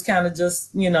 everybody was kind of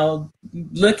just,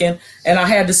 looking, and I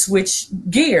had to switch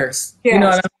gears. Yes. You know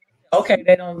what I mean? Okay,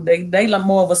 they like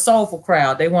more of a soulful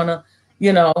crowd. They want to,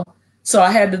 so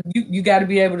I had to, you got to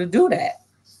be able to do that.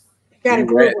 Got to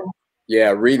groove them. Yeah,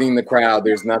 reading the crowd,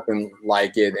 there's nothing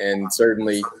like it. And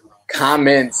certainly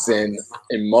comments and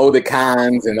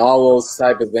emoticons and all those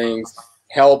type of things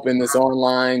help in this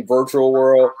online virtual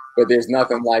world, but there's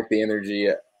nothing like the energy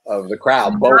of the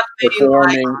crowd, both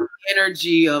performing, like the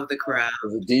energy of the crowd.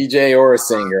 As a DJ or a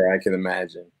singer, I can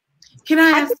imagine. Can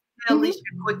I ask Alicia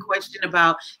a quick question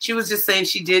about, she was just saying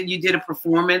you did a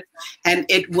performance and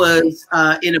it was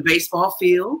in a baseball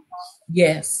field.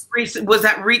 Yes. Was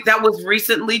that that was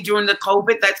recently during the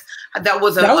COVID? That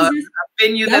was a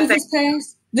venue that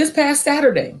was this past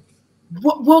Saturday.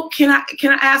 What can I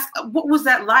ask? What was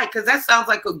that like? Because that sounds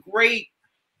like a great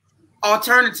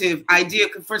alternative idea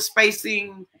for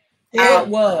spacing. It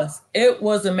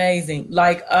was amazing.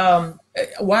 Like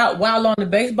while on the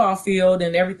baseball field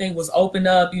and everything was opened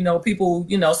up, people,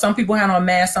 some people had on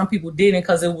masks, some people didn't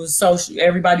because it was social.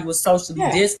 Everybody was socially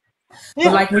distant. Yeah.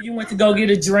 But like when you went to go get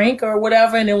a drink or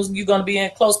whatever, and you're going to be in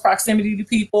close proximity to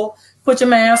people, put your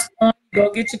mask on,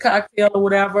 go get your cocktail or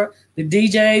whatever. The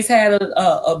DJs had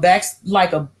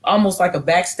almost like a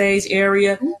backstage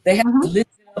area. They had to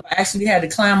lift it up. I actually had to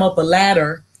climb up a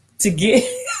ladder to get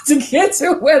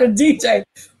to where the DJ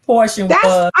portion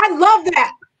was. I love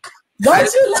that.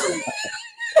 Don't you?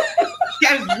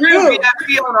 Yeah, really, that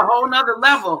feel on a whole nother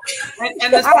level.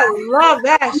 And I love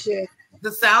that shit.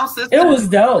 The sound system. It was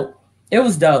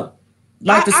dope.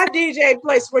 Like I DJ a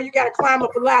place where you got to climb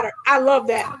up a ladder. I love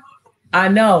that. I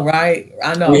know, right?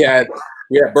 I know. We had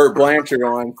Burt Blanchard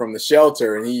on from The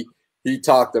Shelter, and he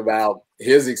talked about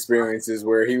his experiences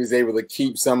where he was able to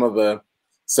keep some of the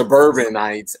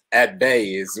suburbanites at bay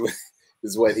is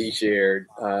what he shared.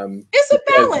 It's a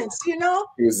balance,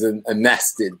 It was a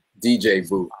nested DJ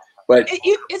booth, but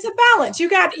it's a balance. You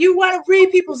want to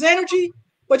read people's energy,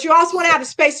 but you also want to have the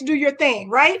space to do your thing,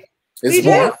 right? It's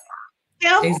DJ?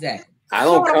 Exactly. I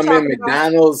don't come in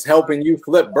McDonald's helping you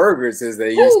flip burgers, as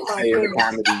they used to say in the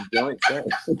comedy joint.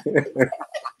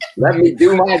 Let me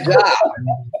do my job.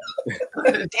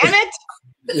 Damn it.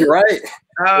 You're right.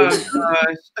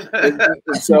 Oh,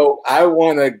 gosh. So I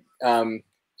want to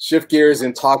shift gears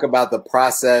and talk about the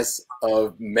process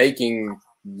of making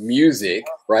music,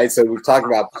 right? So we've talked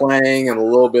about playing and a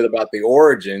little bit about the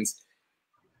origins.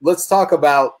 Let's talk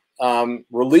about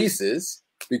releases,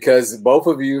 because both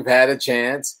of you have had a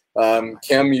chance.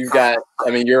 Kim,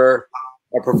 you're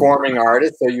a performing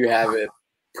artist, so you have a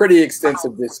pretty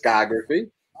extensive discography.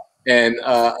 And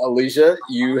Alicia,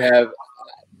 you have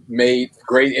made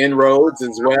great inroads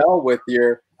as well with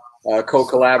your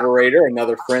co-collaborator,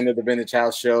 another friend of the Vintage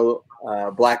House Show,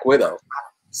 Black Widow.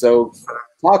 So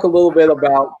talk a little bit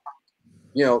about,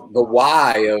 the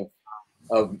why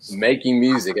of making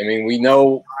music. I mean, we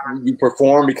know you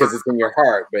perform because it's in your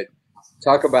heart, but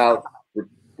talk about,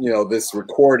 this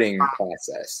recording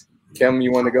process. Kim,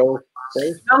 you want to go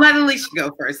first? Don't let Alicia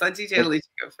go first. Let DJ Alicia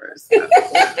go first.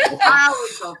 I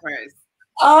always go first.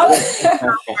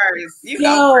 You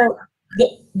go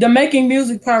first. The making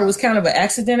music part was kind of an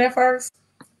accident at first.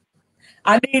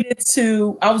 I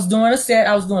was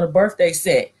doing a birthday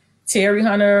set. Terry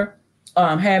Hunter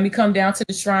had me come down to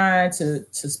the shrine to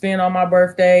spend on my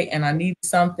birthday, and I needed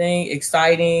something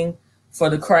exciting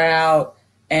for the crowd.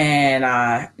 And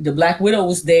the Black Widow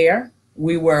was there.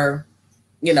 We were,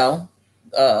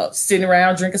 sitting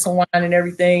around drinking some wine and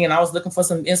everything, and I was looking for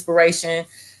some inspiration.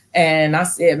 And I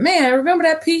said, "Man, remember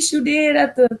that piece you did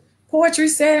at the poetry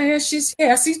set?" And she's,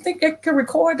 "Yeah, so you think I could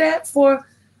record that for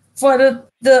the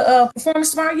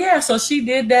performance tomorrow?" Yeah, so she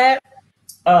did that.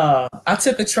 I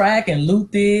took a track and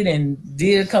looped it and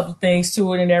did a couple things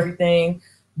to it and everything,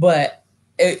 but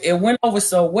it went over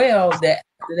so well that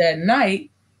after that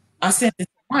night, I sent it to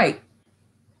Mike.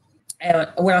 And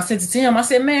when I sent it to him, I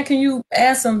said, "Man, can you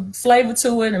add some flavor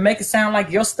to it and make it sound like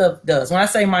your stuff does?" When I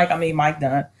say Mike, I mean Mike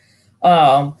Dunn.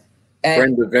 Friend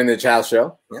of the Vintage House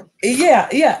Show.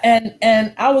 Yeah.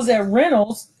 And I was at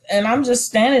Reynolds, and I'm just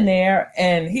standing there,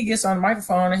 and he gets on the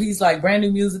microphone, and he's like, "Brand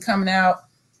new music coming out.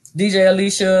 DJ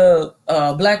Alicia,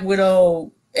 Black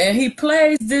Widow, and he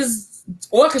plays this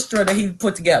orchestra that he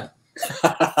put together.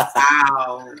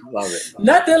 Wow. Love it.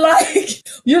 Nothing like,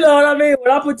 you know what I mean?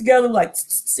 When I put together like,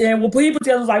 and when he put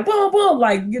together, it was like boom, boom,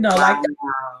 like, you know, like that.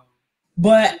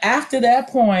 But after that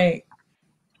point,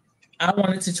 I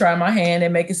wanted to try my hand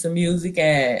at making some music.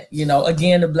 And, you know,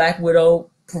 again, the Black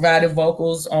Widow provided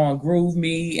vocals on Groove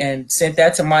Me and sent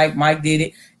that to Mike. Mike did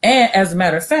it. And as a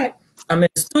matter of fact, I'm in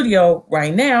the studio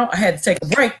right now. I had to take a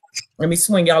break. Let me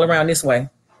swing y'all around this way.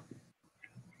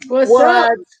 What's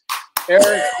up?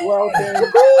 Eric, welcome.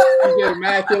 You get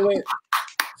immaculate.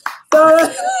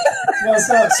 What's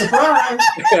up? Surprise!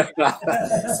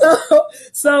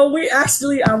 So we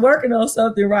actually, I'm working on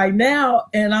something right now,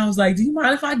 and I was like, "Do you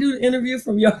mind if I do the interview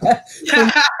from your?"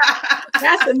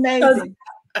 That's amazing.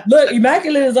 Look,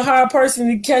 Immaculate is a hard person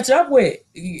to catch up with.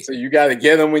 So you got to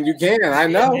get them when you can. I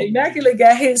know. Immaculate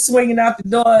got hit swinging out the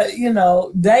door, you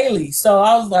know, daily. So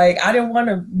I was like, I didn't want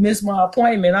to miss my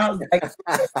appointment. I was like,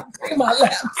 bring my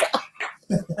laptop.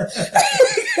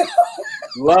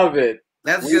 Love it.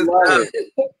 That's we good love stuff.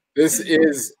 it. This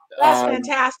is That's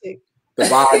fantastic. The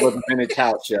vibe of the Vintage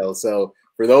House Show. So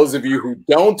for those of you who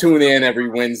don't tune in every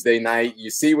Wednesday night, you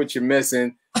see what you're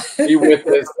missing. Be with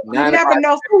us. You never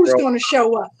know who's going to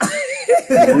show up.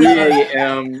 3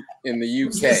 a.m. in the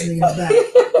UK.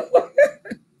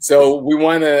 So we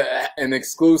want an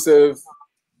exclusive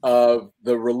of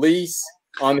the release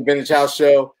on the Vintage House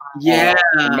Show. Yeah.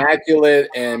 Immaculate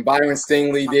and Byron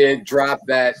Stingley did drop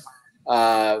that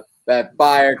that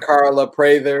fire Carla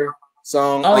Prather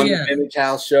song on the Vintage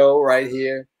House Show right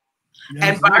here.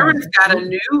 And Byron's got a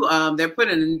new, they're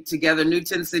putting together a new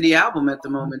 10 City album at the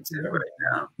moment too right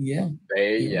now. Yeah.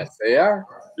 Yes, they are.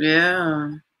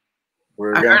 Yeah.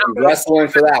 We're going to be wrestling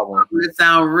for that one. It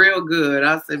sounds real good.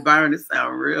 I said, Byron, it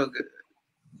sounds real good.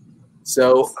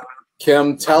 So,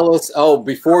 Kim, tell us,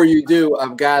 before you do,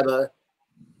 I've got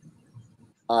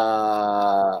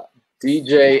a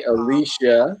DJ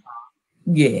Alicia.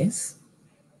 Yes.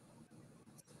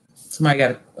 Somebody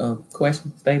got a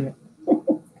question, statement?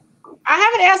 I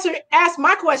haven't asked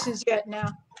my questions yet now.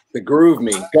 The Groove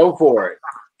Me. Go for it.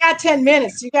 I got 10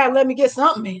 minutes. You got to let me get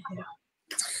something in here.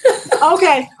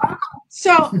 Okay.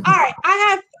 So, all right. I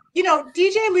have,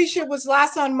 DJ Alicia was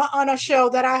last on a show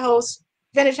that I host,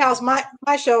 Vintage House, my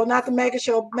show, not the Mega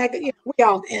Show. We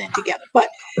all in it together. But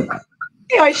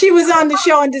anyway, she was on the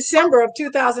show in December of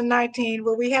 2019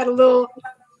 where we had a little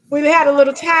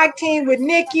tag team with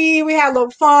Nikki. We had a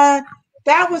little fun.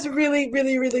 That was a really,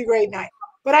 really, really great night.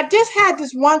 But I just had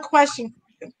this one question,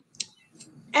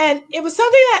 and it was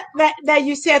something that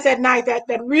you said that night that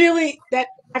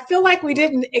I feel like we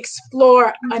didn't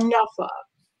explore enough of,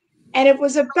 and it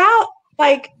was about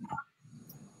like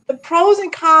the pros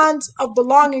and cons of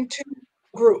belonging to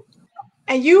a group.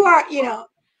 And you are,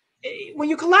 when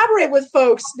you collaborate with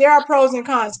folks, there are pros and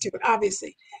cons to it.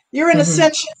 Obviously, you're in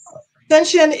Ascension.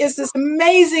 Ascension is this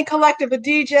amazing collective of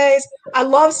DJs. I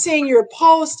love seeing your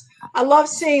posts. I love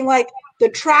seeing like the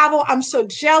travel. I'm so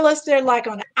jealous. They're like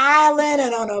on an island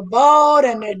and on a boat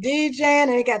and they're DJing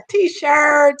and they got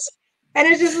t-shirts. And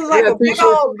it just is like a big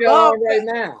old boat right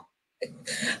now.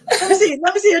 Let me see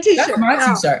your t-shirt. That's my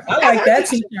t-shirt. I like that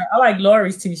t-shirt. I like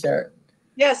Lori's t-shirt.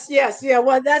 Yes. Yeah.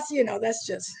 Well, that's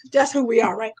just who we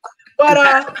are, right? But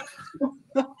I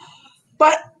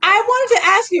wanted to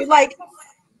ask you, like,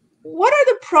 what are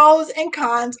the pros and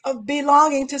cons of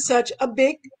belonging to such a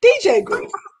big DJ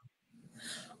group?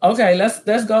 Okay, let's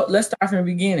go. Let's start from the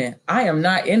beginning. I am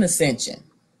not in Ascension.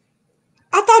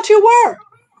 I thought you were.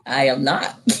 I am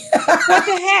not. What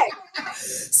the heck?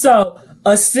 So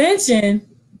Ascension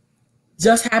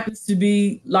just happens to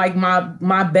be like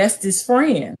my bestest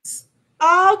friends.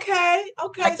 Okay.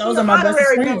 Like, those are my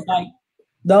bestest friends. Like,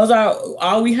 those are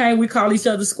all we hang. We call each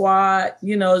other squad.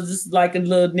 It's just like a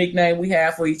little nickname we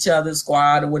have for each other,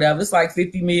 squad or whatever. It's like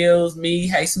 50 Mills, me,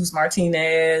 Jesus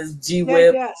Martinez, G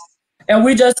Whip. Yes. And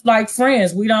we just like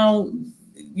friends. We don't,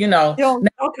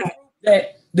 okay.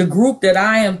 That the group that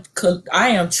I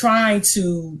am trying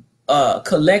to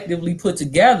collectively put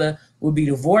together will be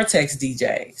the Vortex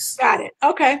DJs. Got it.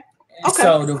 Okay.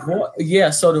 So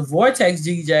the Vortex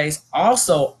DJs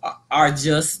also are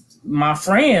just my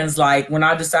friends. Like when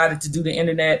I decided to do the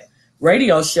internet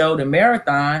radio show, the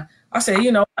Marathon, I said,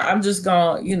 I'm just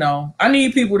gonna, I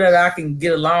need people that I can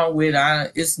get along with.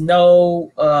 It's no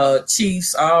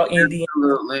Chiefs, all Indian.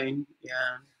 Absolutely,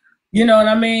 yeah. You know what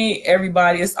I mean?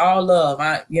 Everybody, it's all love.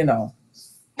 No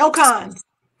cons.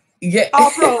 Yeah.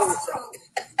 All pros.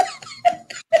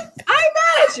 I ain't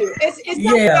mad at you. It's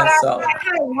something that I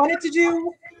kind of wanted to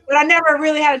do, but I never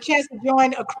really had a chance to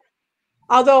join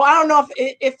Although I don't know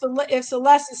if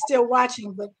Celeste is still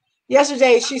watching, but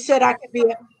yesterday she said I could be.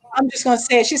 I'm just going to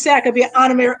say it. She said I could be an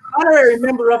honorary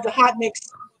member of the Hot Mix,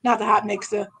 not the Hot Mix,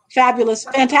 the fabulous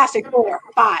Fantastic Four,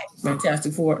 5.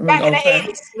 Fantastic Four. Back in the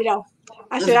 80s, you know.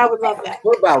 I said I would love that.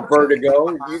 What about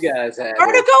Vertigo? You guys had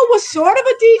Vertigo was sort of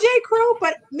a DJ crew,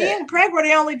 but me and Craig were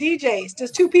the only DJs.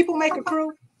 Does 2 people make a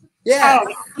crew? Yeah.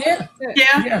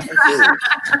 Yeah.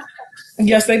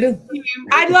 Yes, they do.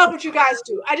 I love what you guys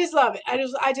do. I just love it.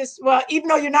 I just well, even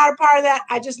though you're not a part of that,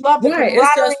 I just love the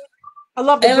camaraderie. I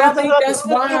love the brotherhood. I think that's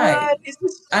why.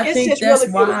 I think that's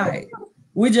why.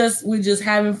 We just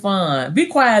having fun. Be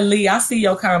quiet, Lee. I see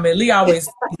your comment. Lee always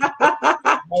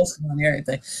emotional and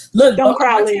everything. Look, don't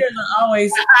cry, my Lee.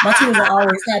 my tears are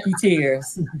always happy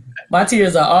tears. My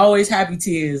tears are always happy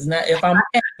tears. Now, if I'm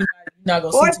happy, you're not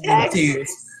gonna see too many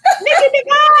tears. Nikki,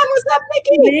 what's up,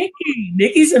 Nikki?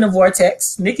 Nikki's in the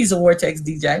Vortex. Nikki's a Vortex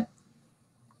DJ.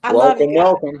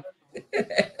 Welcome.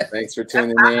 Thanks for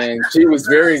tuning in. She was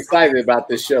very excited about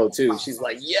this show too. She's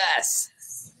like,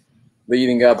 yes,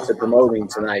 leading up to promoting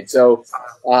tonight. So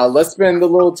let's spend a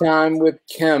little time with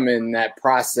Kim in that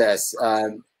process.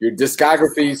 Your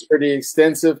discography is pretty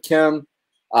extensive, Kim.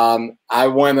 I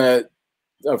want to,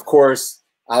 of course,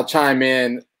 I'll chime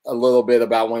in a little bit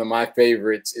about one of my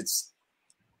favorites.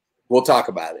 We'll talk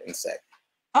about it in a sec.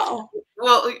 Uh-oh.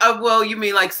 Well, you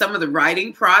mean like some of the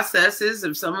writing processes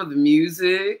of some of the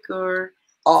music or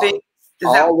things?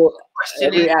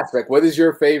 Every aspect. What is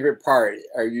your favorite part?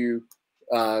 Are you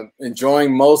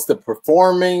enjoying most the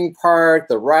performing part,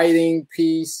 the writing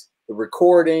piece, the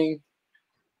recording?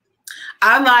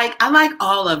 I like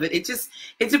all of it.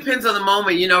 It depends on the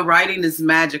moment. You know, writing is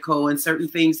magical and certain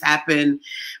things happen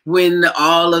when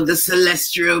all of the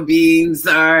celestial beings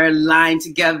are lined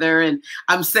together. And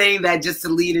I'm saying that just to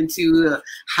lead into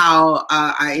how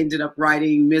I ended up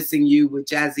writing Missing You with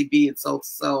Jazzy B and Soul to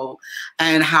Soul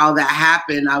and how that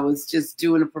happened. I was just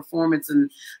doing a performance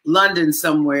in London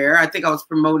somewhere. I think I was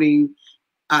promoting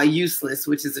Useless,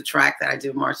 which is a track that I did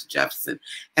with Marshall Jefferson.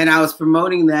 And I was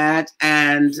promoting that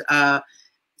and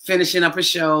finishing up a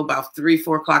show about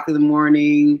 3-4 o'clock in the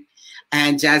morning.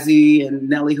 And Jazzy and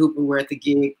Nelly Hooper were at the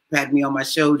gig, patted me on my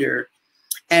shoulder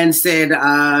and said,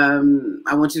 I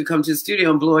want you to come to the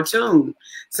studio and blow a tune.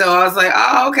 So I was like,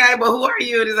 oh, okay, but who are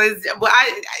you? And he's like, well,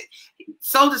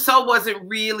 Soul to Soul wasn't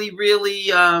really,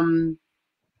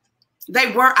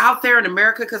 they were out there in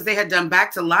America because they had done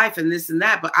Back to Life and this and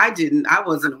that, but I didn't. I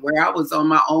wasn't aware. I was on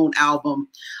my own album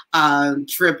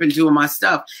trip and doing my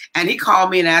stuff. And he called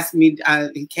me and asked me,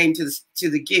 he came to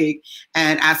the gig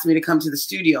and asked me to come to the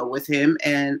studio with him.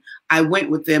 And I went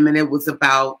with them, and it was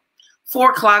about 4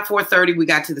 o'clock, 4:30, we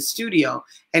got to the studio,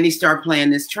 and he started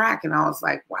playing this track. And I was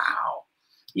like, wow.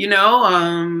 You know,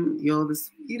 you're the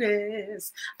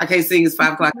sweetest. I can't sing. It's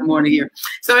 5 o'clock in the morning here.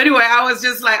 So anyway, I was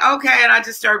just like, okay. And I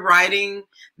just started writing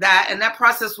that. And that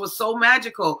process was so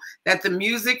magical that the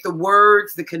music, the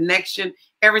words, the connection,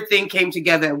 everything came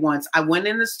together at once. I went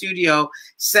in the studio,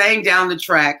 sang down the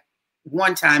track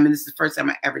one time. And this is the first time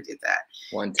I ever did that.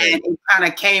 One time. And it kind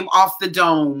of came off the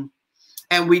dome.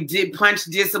 And we did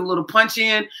some little punch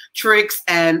in tricks,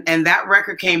 and that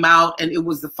record came out, and it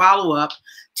was the follow up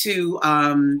to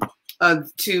what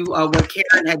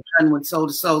Karen had done with Soul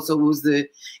to Soul. So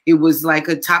it was like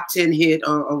a top 10 hit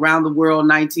around the world,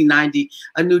 1990,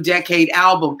 a New Decade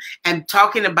album, and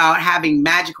talking about having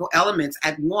magical elements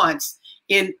at once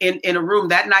in a room.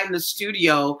 That night in the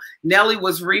studio, Nelly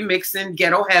was remixing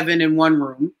Ghetto Heaven in one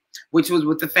room, which was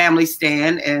with the Family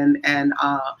Stand and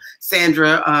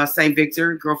Sandra St.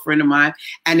 Victor, girlfriend of mine.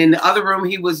 And in the other room,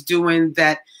 he was doing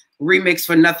that remix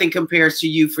for Nothing Compares to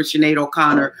You for Sinead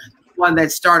O'Connor, one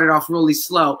that started off really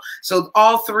slow. So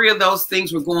all three of those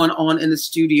things were going on in the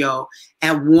studio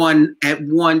at one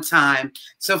time.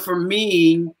 So for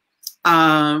me,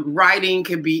 writing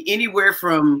can be anywhere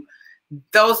from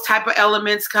those type of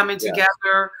elements coming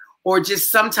together, or just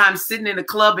sometimes sitting in a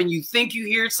club and you think you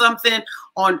hear something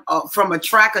on from a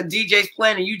track a DJ's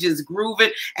playing and you just groove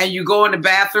it and you go in the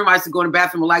bathroom. I used to go in the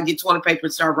bathroom and get toilet paper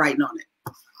and start writing on it.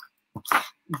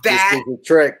 That is the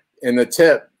trick and the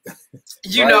tip.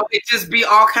 You know, it just be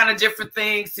all kind of different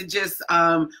things to just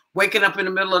waking up in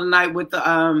the middle of the night with the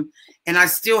and I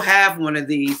still have one of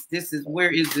these. This is,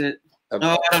 where is it? Okay.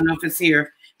 Oh, I don't know if it's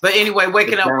here. But anyway,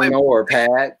 waking up with or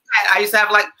pad. I used to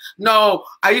have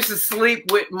I used to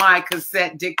sleep with my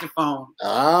cassette dictaphone.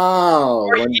 Oh,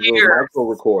 for years. Micro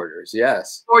recorders,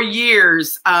 yes. For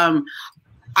years, I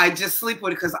just sleep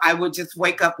with it because I would just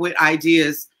wake up with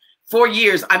ideas. For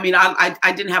years, I mean,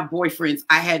 I didn't have boyfriends.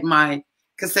 I had my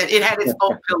cassette. It had its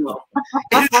own pillow.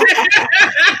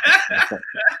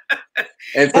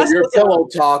 And so your pillow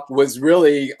talk was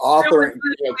really authoring,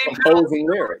 composing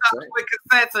lyrics, right? With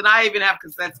cassettes, and I even have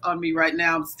cassettes on me right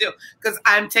now. I'm still, because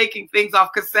I'm taking things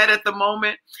off cassette at the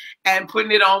moment and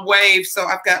putting it on Wave. So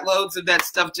I've got loads of that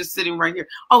stuff just sitting right here.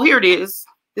 Oh, here it is.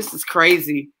 This is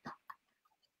crazy.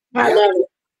 I love it.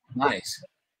 Nice.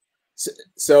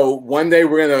 So one day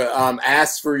we're going to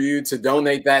ask for you to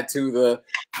donate that to the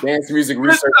Dance Music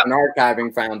Research and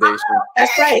Archiving Foundation.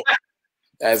 That's right.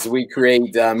 As we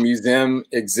create museum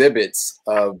exhibits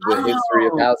of the history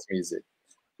of house music.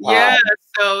 Yeah.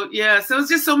 So it's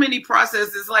just so many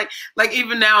processes. Like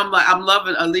even now I'm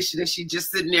loving Alicia that she just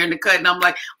sitting there in the cut, and I'm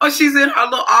like, oh, she's in her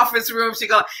little office room. She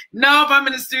go, nope, I'm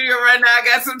in the studio right now. I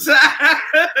got some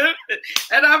time.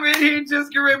 And I'm in here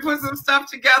just getting ready to put some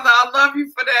stuff together. I love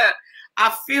you for that.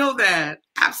 I feel that.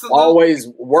 Absolutely. Always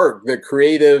work, the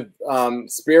creative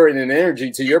spirit and energy,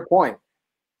 to your point.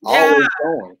 Yeah. Always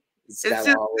going. It's just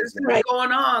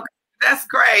going on. That's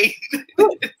great.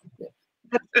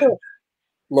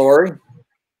 Lori?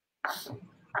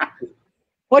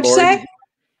 What'd you say?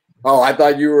 Oh, I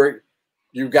thought you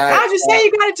got. I just say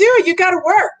you got to do it. You got to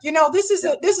work. You know, this is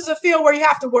a field where you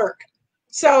have to work.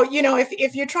 So, you know,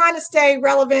 if you're trying to stay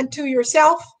relevant to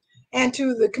yourself and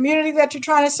to the community that you're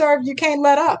trying to serve, you can't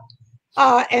let up.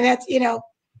 And that's, you know,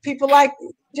 people like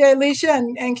Alicia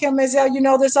and Kim Mazelle, you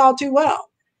know this all too well.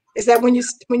 Is that when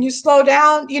you slow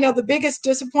down, you know, the biggest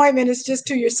disappointment is just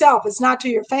to yourself. It's not to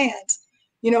your fans,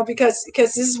 you know, because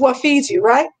this is what feeds you,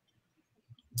 right?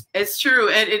 It's true,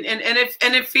 and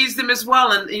it feeds them as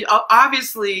well. And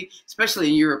obviously, especially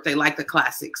in Europe, they like the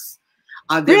classics.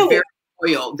 They're really?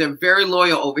 Very loyal. They're very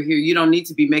loyal over here. You don't need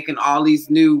to be making all these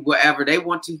new whatever. They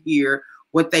want to hear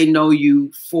what they know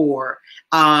you for.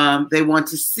 They want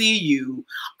to see you.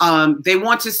 They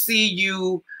want to see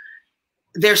you.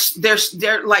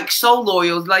 They're like so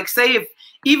loyal. Like, say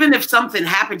even if something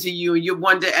happened to you and you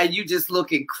wonder and you just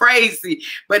looking crazy,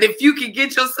 but if you can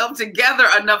get yourself together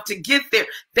enough to get there,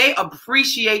 they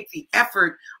appreciate the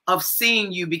effort of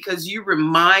seeing you, because you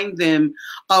remind them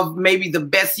of maybe the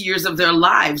best years of their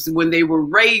lives when they were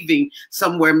raving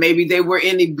somewhere. Maybe they were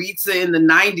in Ibiza in the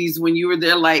 90s when you were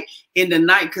there, like in the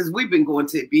night, because we've been going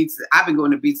to Ibiza. I've been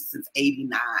going to Ibiza since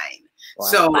 '89. Wow.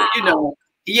 So, you know,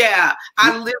 yeah,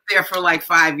 I lived there for like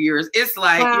 5 years. It's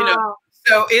like, you know,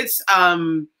 so it's,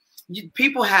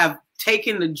 people have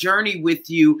taken the journey with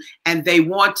you and they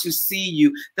want to see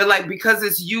you. They're like, because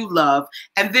it's you, love.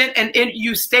 And then, and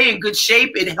you stay in good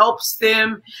shape. It helps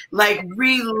them like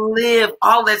relive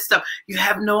all that stuff. You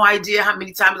have no idea how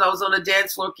many times I was on the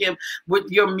dance floor, Kim, with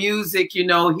your music, you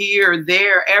know, here,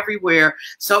 there, everywhere.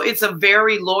 So it's a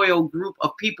very loyal group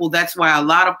of people. That's why a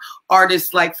lot of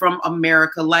artists like from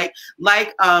America, like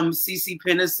CeCe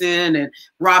Peniston and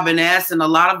Robin S., and a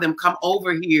lot of them come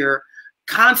over here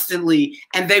constantly,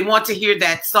 and they want to hear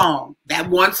that song, that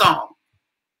one song.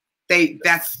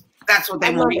 That's what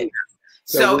they want to hear.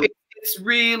 So it's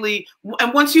really,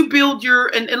 and once you build your,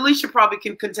 and Alicia probably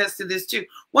can contest to this too,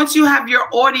 once you have your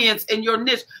audience and your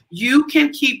niche, you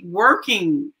can keep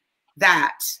working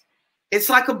that. It's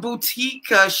like a boutique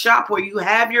shop where you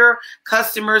have your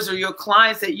customers or your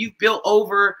clients that you've built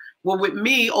over, well, with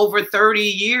me, over 30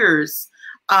 years.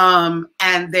 And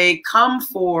they come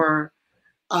for,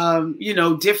 you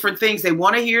know, different things. They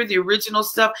want to hear the original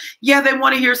stuff. Yeah, they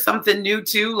want to hear something new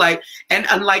too. Like, and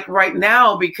unlike right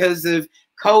now, because of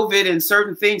COVID and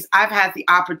certain things, I've had the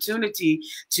opportunity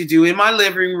to do in my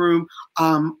living room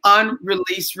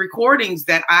unreleased recordings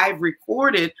that I've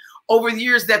recorded over the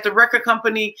years that the record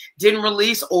company didn't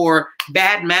release, or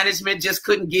bad management just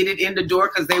couldn't get it in the door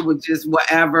because they would just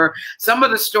whatever. Some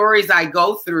of the stories I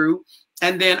go through,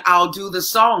 and then I'll do the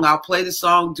song. I'll play the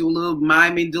song, do a little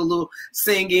miming, do a little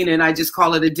singing, and I just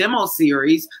call it a demo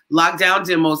series, lockdown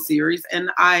demo series. And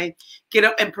I get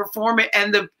up and perform it.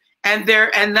 And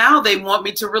now they want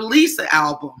me to release an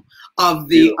album of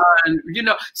the, you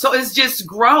know, so it just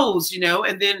grows, you know.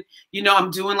 And then, you know,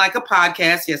 I'm doing like a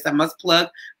podcast. Yes, I must plug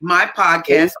my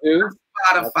podcast on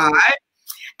Spotify,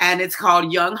 and it's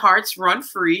called Young Hearts Run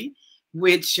Free,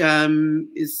 which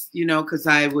is, you know, because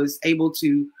I was able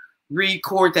to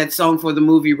record that song for the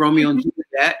movie Romeo and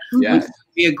Juliet, which would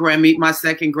be a Grammy, my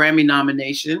second Grammy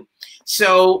nomination.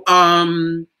 So,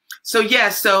 so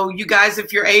you guys,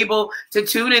 if you're able to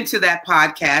tune into that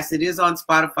podcast, it is on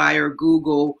Spotify or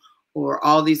Google or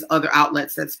all these other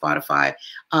outlets that Spotify,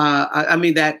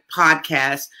 that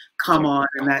podcast come on,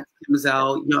 and that's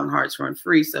Mazelle Young Hearts Run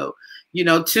Free. So, you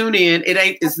know, tune in.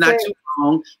 It's not too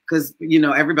long because, you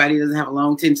know, everybody doesn't have a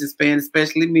long attention span,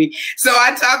 especially me. So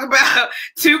I talk about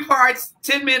 2 parts,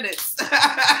 10 minutes.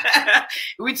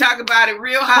 We talk about it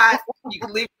real hot. You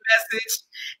can leave a message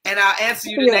and I'll answer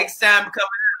you the next time coming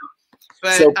out.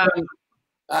 But so,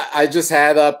 I just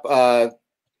had up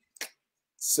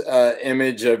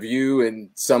image of you and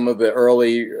some of the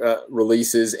early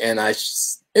releases, and I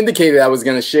indicated I was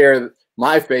going to share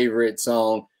my favorite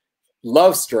song,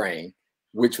 Love Strain,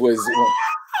 which was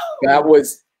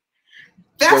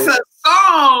that's a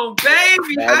song,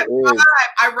 baby.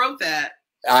 I wrote that.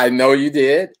 I know you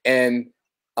did. And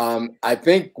I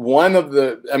think one of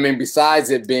the, I mean, besides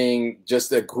it being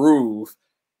just a groove,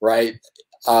 right?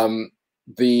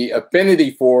 The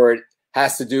affinity for it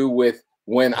has to do with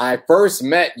when I first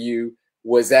met you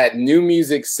was at New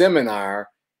Music Seminar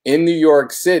in New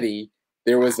York City.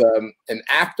 There was an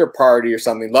after party or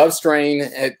something. Love Strain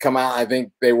had come out. I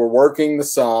think they were working the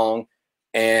song,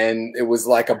 and it was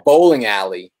like a bowling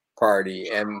alley party.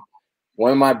 And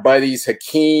one of my buddies,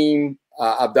 Hakeem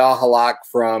Abdal-Halak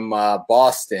from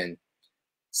Boston,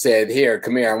 said, "Here,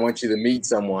 come here. I want you to meet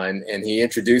someone." And he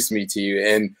introduced me to you.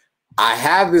 And I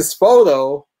have this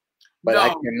photo, but I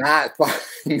cannot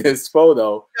find this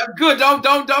photo. Good.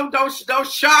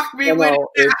 Don't shock me with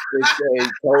it. It's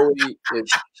a totally.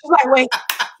 Wait.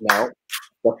 No,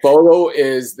 the photo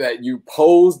is that you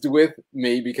posed with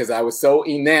me because I was so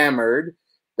enamored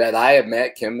that I had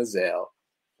met Kim Mazelle,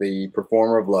 the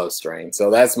performer of Love Strain.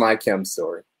 So that's my Kim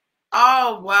story.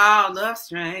 Oh wow, Love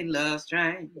Strain, Love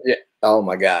Strain. Yeah. Oh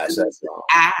my gosh, that song.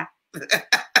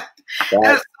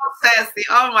 That's so sassy.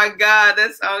 Oh my God,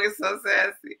 that song is so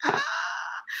sassy.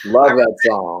 Love that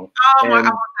song. Oh my! I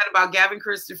wrote that about Gavin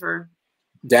Christopher.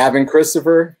 Gavin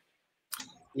Christopher.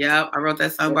 Yeah, I wrote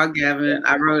that song about Gavin.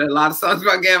 I wrote a lot of songs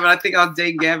about Gavin. I think I was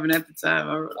dating Gavin at the time.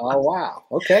 Oh wow!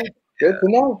 Okay, good to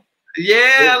know.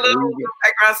 Yeah, a little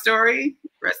background story.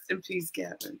 Rest in peace,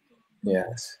 Gavin.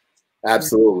 Yes,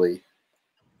 absolutely.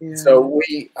 Yeah. So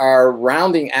we are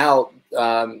rounding out,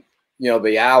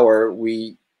 the hour.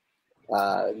 We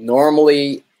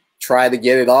normally try to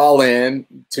get it all in,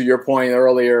 to your point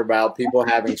earlier about people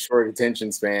having short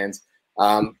attention spans.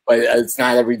 But it's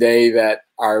not every day that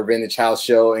our Vintage House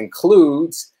show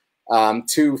includes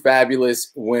 2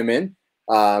 fabulous women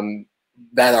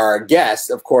that are our guests.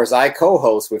 Of course, I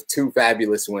co-host with 2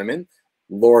 fabulous women,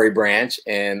 Lori Branch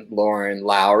and Lauren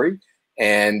Lowry.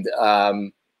 And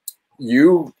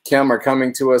you, Kim, are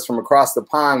coming to us from across the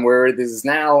pond where it is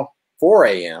now 4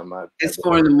 a.m. It's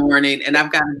 4 in the morning, and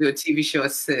I've got to do a TV show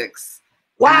at 6.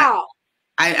 Wow!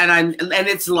 And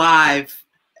it's live,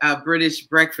 British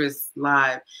Breakfast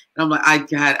live. And I'm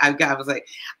like, I was like,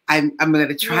 I'm going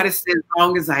to try to stay as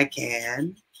long as I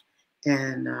can.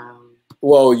 And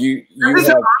well, you it's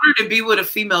an honor to be with a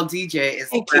female DJ as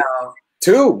well.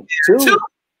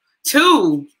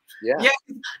 Two. Yeah.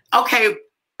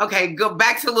 Okay, go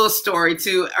back to a little story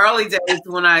too. Early days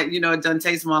when I, done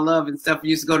Taste My Love and stuff, I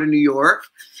used to go to New York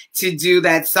to do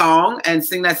that song and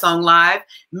sing that song live.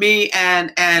 Me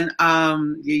and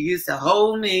You Used to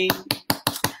Hold Me.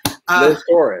 Those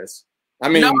stories. I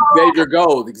mean, Xavier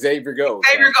Gold. Me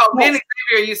and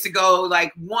Xavier used to go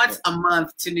like once a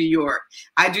month to New York.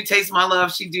 I do Taste My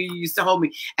Love. She do You Used to Hold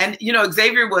Me. And,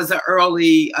 Xavier was an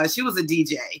early, she was a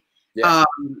DJ. Yeah.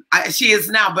 She is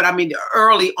now, but I mean,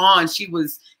 early on, she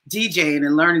was DJing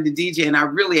and learning to DJ, and I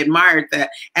really admired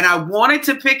that. And I wanted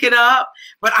to pick it up,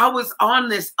 but I was on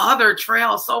this other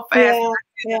trail so fast.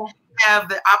 Yeah. I didn't have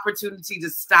the opportunity to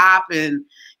stop and,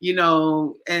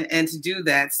 and to do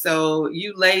that. So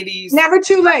you ladies, never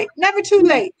too late. Never too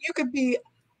late. You could be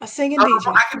a singing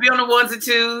DJ. I could be on the 1s and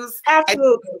 2s.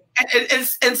 Absolutely.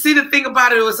 And see, the thing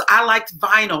about it was I liked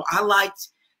vinyl. I liked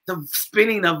the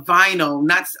spinning of vinyl.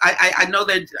 I know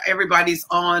that everybody's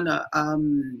on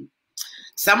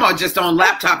some are just on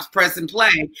laptops press and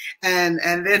play, and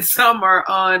then some are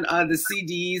on the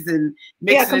CDs and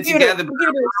mixing it together.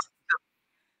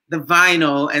 The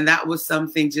vinyl, and that was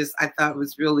something just I thought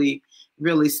was really,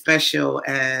 really special.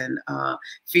 And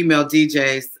female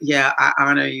DJs, yeah, I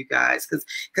honor you guys because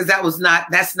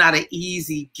that's not an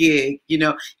easy gig,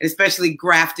 especially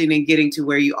grafting and getting to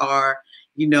where you are.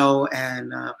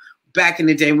 And back in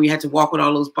the day, we had to walk with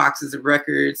all those boxes of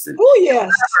records. And,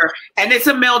 and it's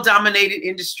a male-dominated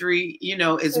industry,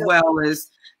 as well as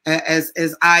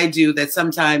I do. That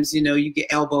sometimes, you used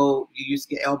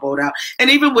to get elbowed out. And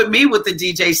even with me, with the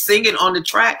DJ singing on the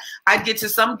track, I'd get to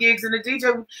some gigs, and the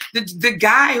DJ, the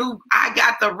guy who I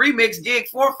got the remix gig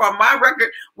for my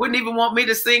record, wouldn't even want me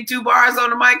to sing 2 bars on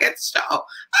the mic at the show.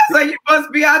 I was like, you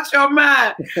must be out your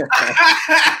mind.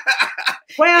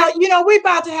 Well, you know, we're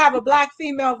about to have a black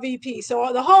female VP,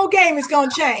 so the whole game is going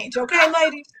to change. Okay,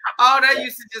 ladies? Oh, that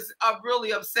used to just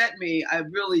really upset me. I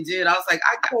really did. I was like,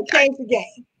 I got to change the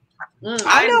game.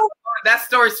 I know. That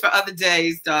story's for other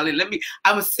days, darling. I'm going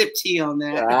to sip tea on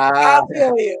that. I'll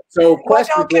tell you. So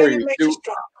question for you.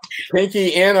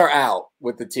 Pinky in or out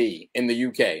with the tea in the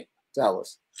UK? Tell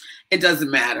us. It doesn't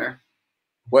matter.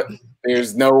 What?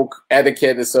 There's no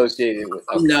etiquette associated with it.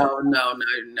 Okay. No,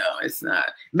 it's not.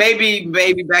 Maybe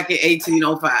back in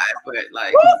 1805, but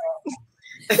like.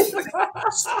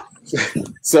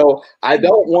 So I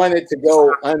don't want it to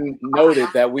go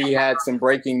unnoted that we had some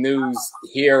breaking news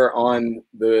here on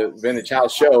the Vintage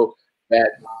House show that,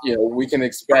 you know, we can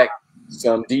expect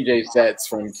some DJ sets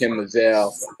from Kim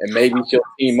Mazelle, and maybe she'll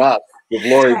team up with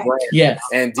Lori Branch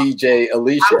and DJ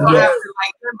Alicia.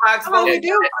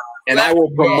 And I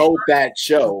will promote that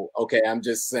show. Okay, I'm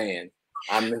just saying.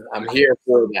 I'm here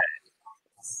for that.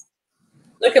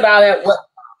 Look at all that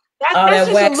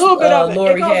that wax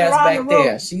Lori has back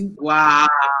there. Wow.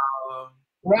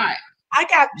 Right. I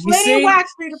got plenty of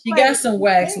wax for you to play. She got some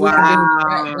wax. Wow.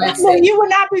 You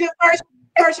would not be the first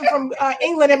person from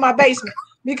England in my basement.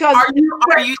 Because are you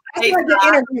stateside? The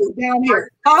interview down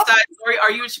here? Huh?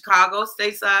 Are you in Chicago,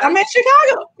 stateside? I'm in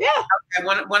Chicago. Yeah.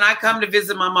 Okay. When I come to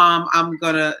visit my mom, I'm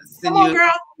gonna send you. Come on,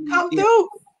 girl. Come through.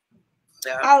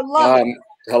 Yeah. I love it.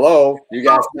 Hello, you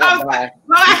guys stop by.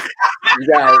 You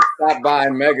guys stop by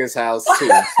Mega's house too.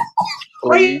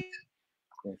 Please.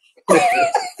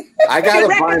 I got a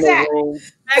vinyl room.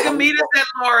 Mega, meet us at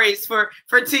Lori's for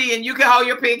tea, and you can hold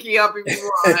your pinky up if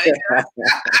you want.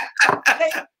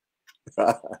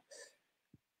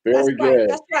 Very good.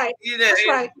 That's right. That's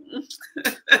right.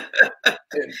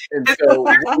 And so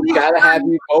we gotta have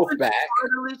you both back.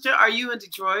 Alicia, are you in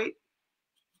Detroit?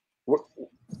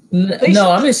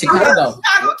 No, I'm in Chicago.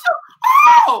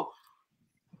 Oh,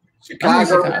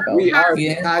 Chicago. We are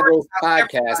Chicago's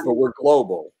podcast, but we're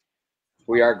global.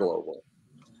 We are global.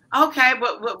 Okay,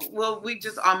 but well, we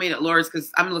just all meet at Laura's because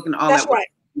I'm looking all That's that. Right.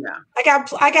 Yeah. I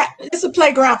got. It's a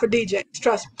playground for DJs.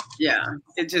 Trust me. Yeah,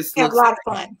 it just have a lot of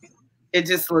fun. It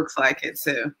just looks like it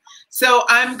too. So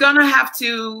I'm gonna have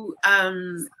to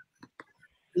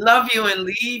love you and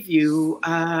leave you.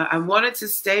 I wanted to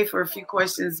stay for a few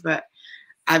questions, but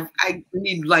I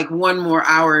need like one more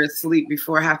hour of sleep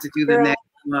before I have to do the next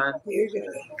one. I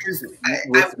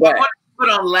want to put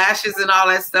on lashes and all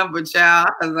that stuff, but child,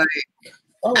 I was like,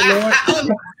 oh Lord.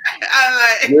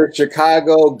 Your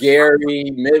Chicago,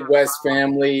 Gary, Midwest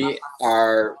family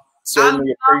are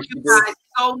certainly appreciative. You guys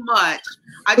so much.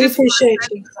 I just appreciate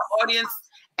you. The audience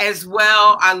as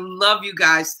well. I love you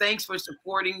guys. Thanks for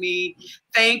supporting me.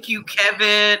 Thank you,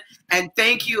 Kevin, and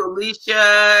thank you,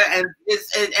 Alicia, and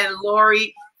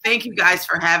Lori. Thank you guys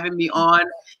for having me on.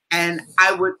 And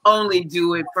I would only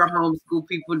do it for homeschool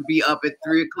people to be up at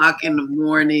 3 o'clock in the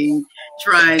morning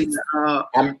trying.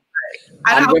 I'm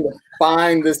going to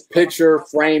find this picture,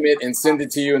 frame it, and send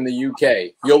it to you in the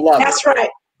UK. You'll love it. That's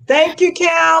right. Thank you,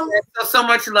 Cam. So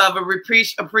much love,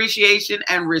 appreciation,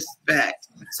 and respect.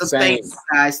 So thank you,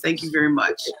 guys. Thank you very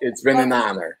much. It's been an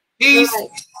honor. Peace.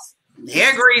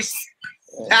 Hair grease.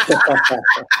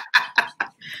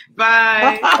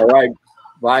 Bye. All right.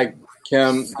 Bye,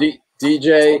 Kim.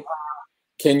 DJ,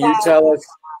 can you tell us,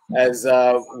 as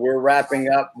we're wrapping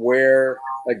up, where,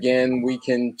 again, we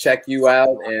can check you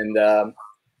out and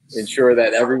ensure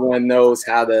that everyone knows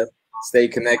how to stay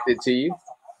connected to you?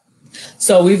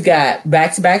 So we've got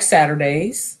back-to-back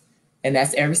Saturdays, and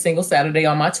that's every single Saturday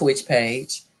on my Twitch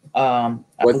page.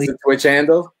 What's the Twitch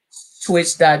handle?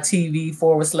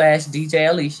 Twitch.tv/DJ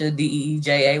Alicia,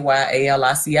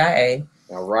 DEEJAYALICIA.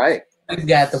 All right. We've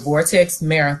got the Vortex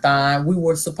Marathon. We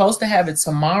were supposed to have it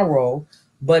tomorrow,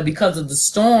 but because of the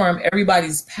storm,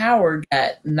 everybody's power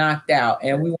got knocked out,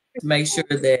 and we wanted to make sure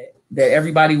that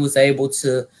everybody was able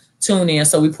to tune in.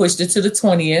 So we pushed it to the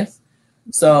 20th.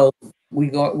 So we're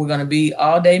going to be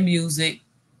all day music,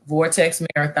 Vortex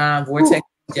Marathon, Vortex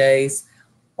DJs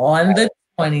on the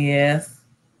 20th.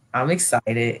 I'm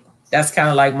excited. That's kind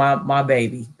of like my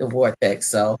baby, the Vortex.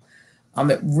 So I'm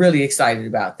really excited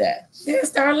about that.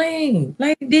 Yes, Darlene,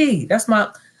 Lady D. That's my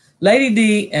Lady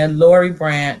D and Lori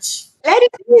Branch.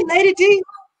 Lady D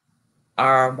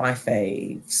are my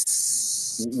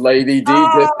faves. Lady D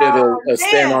just did a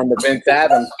stint on the Vince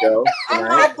Adams show.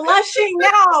 I'm blushing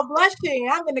now, blushing.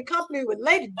 I'm in the company with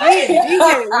Lady D and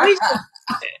DJ Alicia.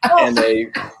 And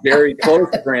a very close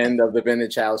friend of the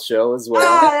Vintage House show as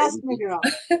well. That's my girl.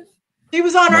 She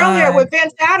was on earlier with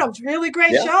Vince Adams. Really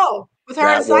great show with her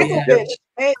and Psycho Bitch.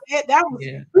 That was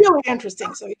really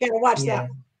interesting. So you got to watch that.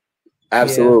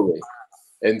 Absolutely.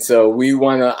 And so we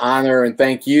want to honor and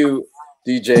thank you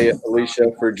DJ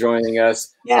Alicia, for joining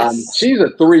us. Yes. She's a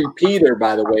three-peater,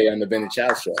 by the way, on the Vintage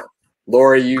House Show.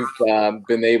 Lori, you've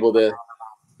been able to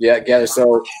get her.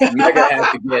 So you're going to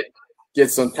have to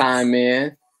get some time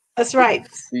in. That's right.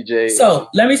 DJ. So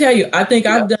let me tell you, I think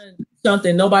I've done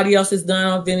something nobody else has done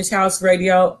on Vintage House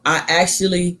Radio. I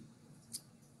actually,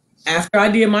 after I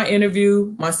did my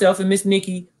interview, myself and Miss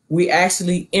Nikki, we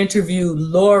actually interviewed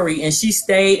Lori, and she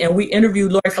stayed, and we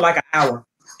interviewed Lori for like an hour.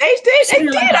 They did.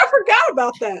 I forgot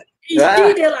about that. She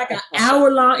did like an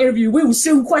hour-long interview. We were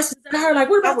shooting questions at her, like,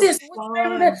 what about this?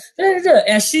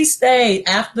 And she stayed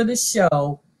after the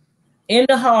show in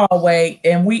the hallway,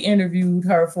 and we interviewed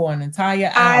her for an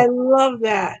entire hour. I love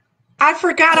that. I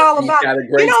forgot all about it.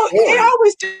 You know, they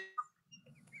always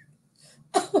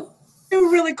do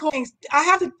really cool things. I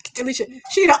have to, Alicia,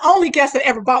 she's the only guest that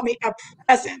ever bought me a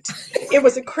present. It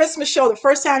was a Christmas show. The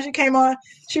first time she came on,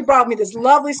 she brought me this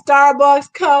lovely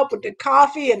Starbucks cup with the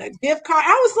coffee and a gift card.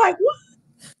 I was like, what?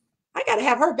 I got to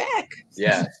have her back.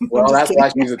 Yeah. Well, that's why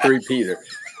she's a three-peater.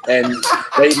 And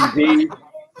Lady D,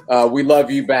 we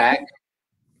love you back.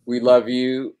 We love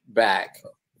you back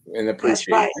and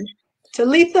appreciate That's right.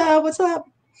 Talitha, what's up?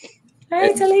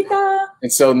 Hey, Talitha.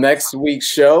 And so next week's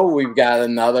show, we've got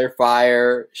another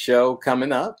fire show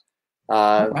coming up.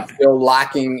 Still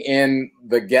locking in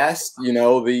the guests. You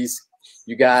know,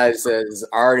 you guys as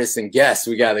artists and guests,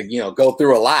 we got to, go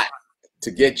through a lot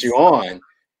to get you on,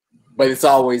 but it's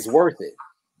always worth it.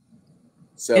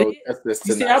 So that's this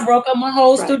tonight. You see, I broke up my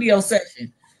whole studio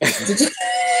section.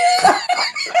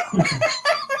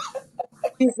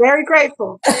 He's very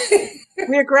grateful.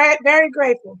 We're very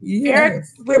grateful. Yes. Eric,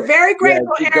 we're very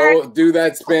grateful, Eric. Go do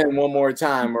that spin one more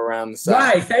time around the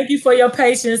side. Right. Thank you for your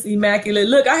patience, Immaculate.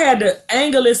 Look, I had to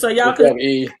angle it so y'all could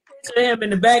picture him in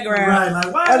the background. Right.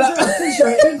 Like, why is that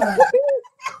picture?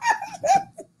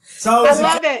 So I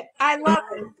love it. I love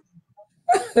it.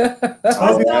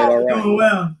 All right. Doing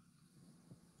well.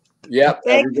 Yep.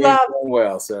 Thank you, Everything's going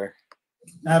well, sir.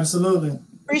 Absolutely.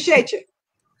 Appreciate you.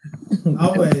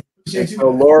 Always. Appreciate you. So,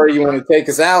 Laura, you want to take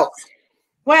us out?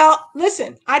 Well,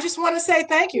 listen, I just want to say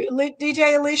thank you,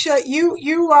 DJ Alicia.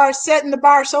 You are setting the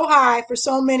bar so high for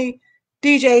so many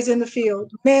DJs in the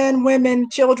field. Men, women,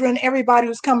 children, everybody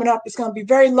who's coming up is going to be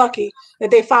very lucky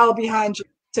that they follow behind you.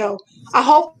 So I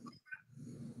hope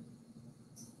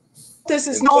this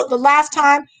is not the last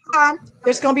time.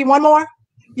 There's going to be one more.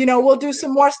 We'll do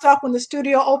some more stuff when the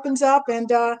studio opens up, and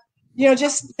we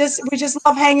just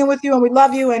love hanging with you, and we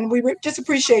love you, and we just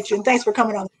appreciate you, and thanks for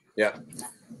coming on. Yeah.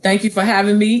 Thank you for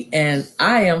having me, and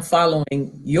I am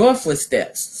following your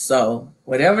footsteps. So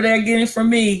whatever they're getting from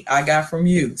me, I got from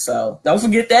you. So don't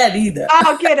forget that either.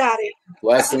 I'll get at it.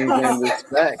 Blessings and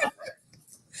respect.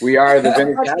 We are the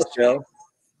Vintage House Show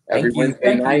every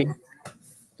Wednesday night.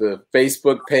 The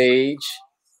Facebook page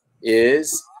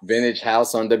is Vintage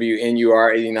House on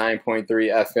WNUR 89.3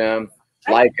 FM.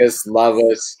 Like us, love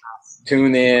us,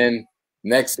 tune in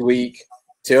next week.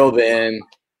 Till then,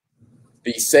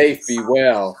 be safe, be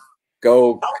well.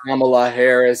 Go Kamala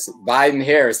Harris, Biden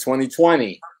Harris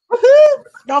 2020. Woohoo!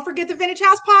 Don't forget the Vintage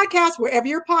House Podcast, wherever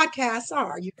your podcasts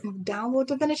are. You can download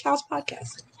the Vintage House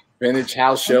Podcast.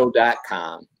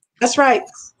 VintageHouseShow.com. That's right.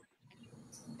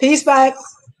 Peace, bye.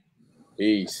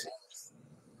 Peace.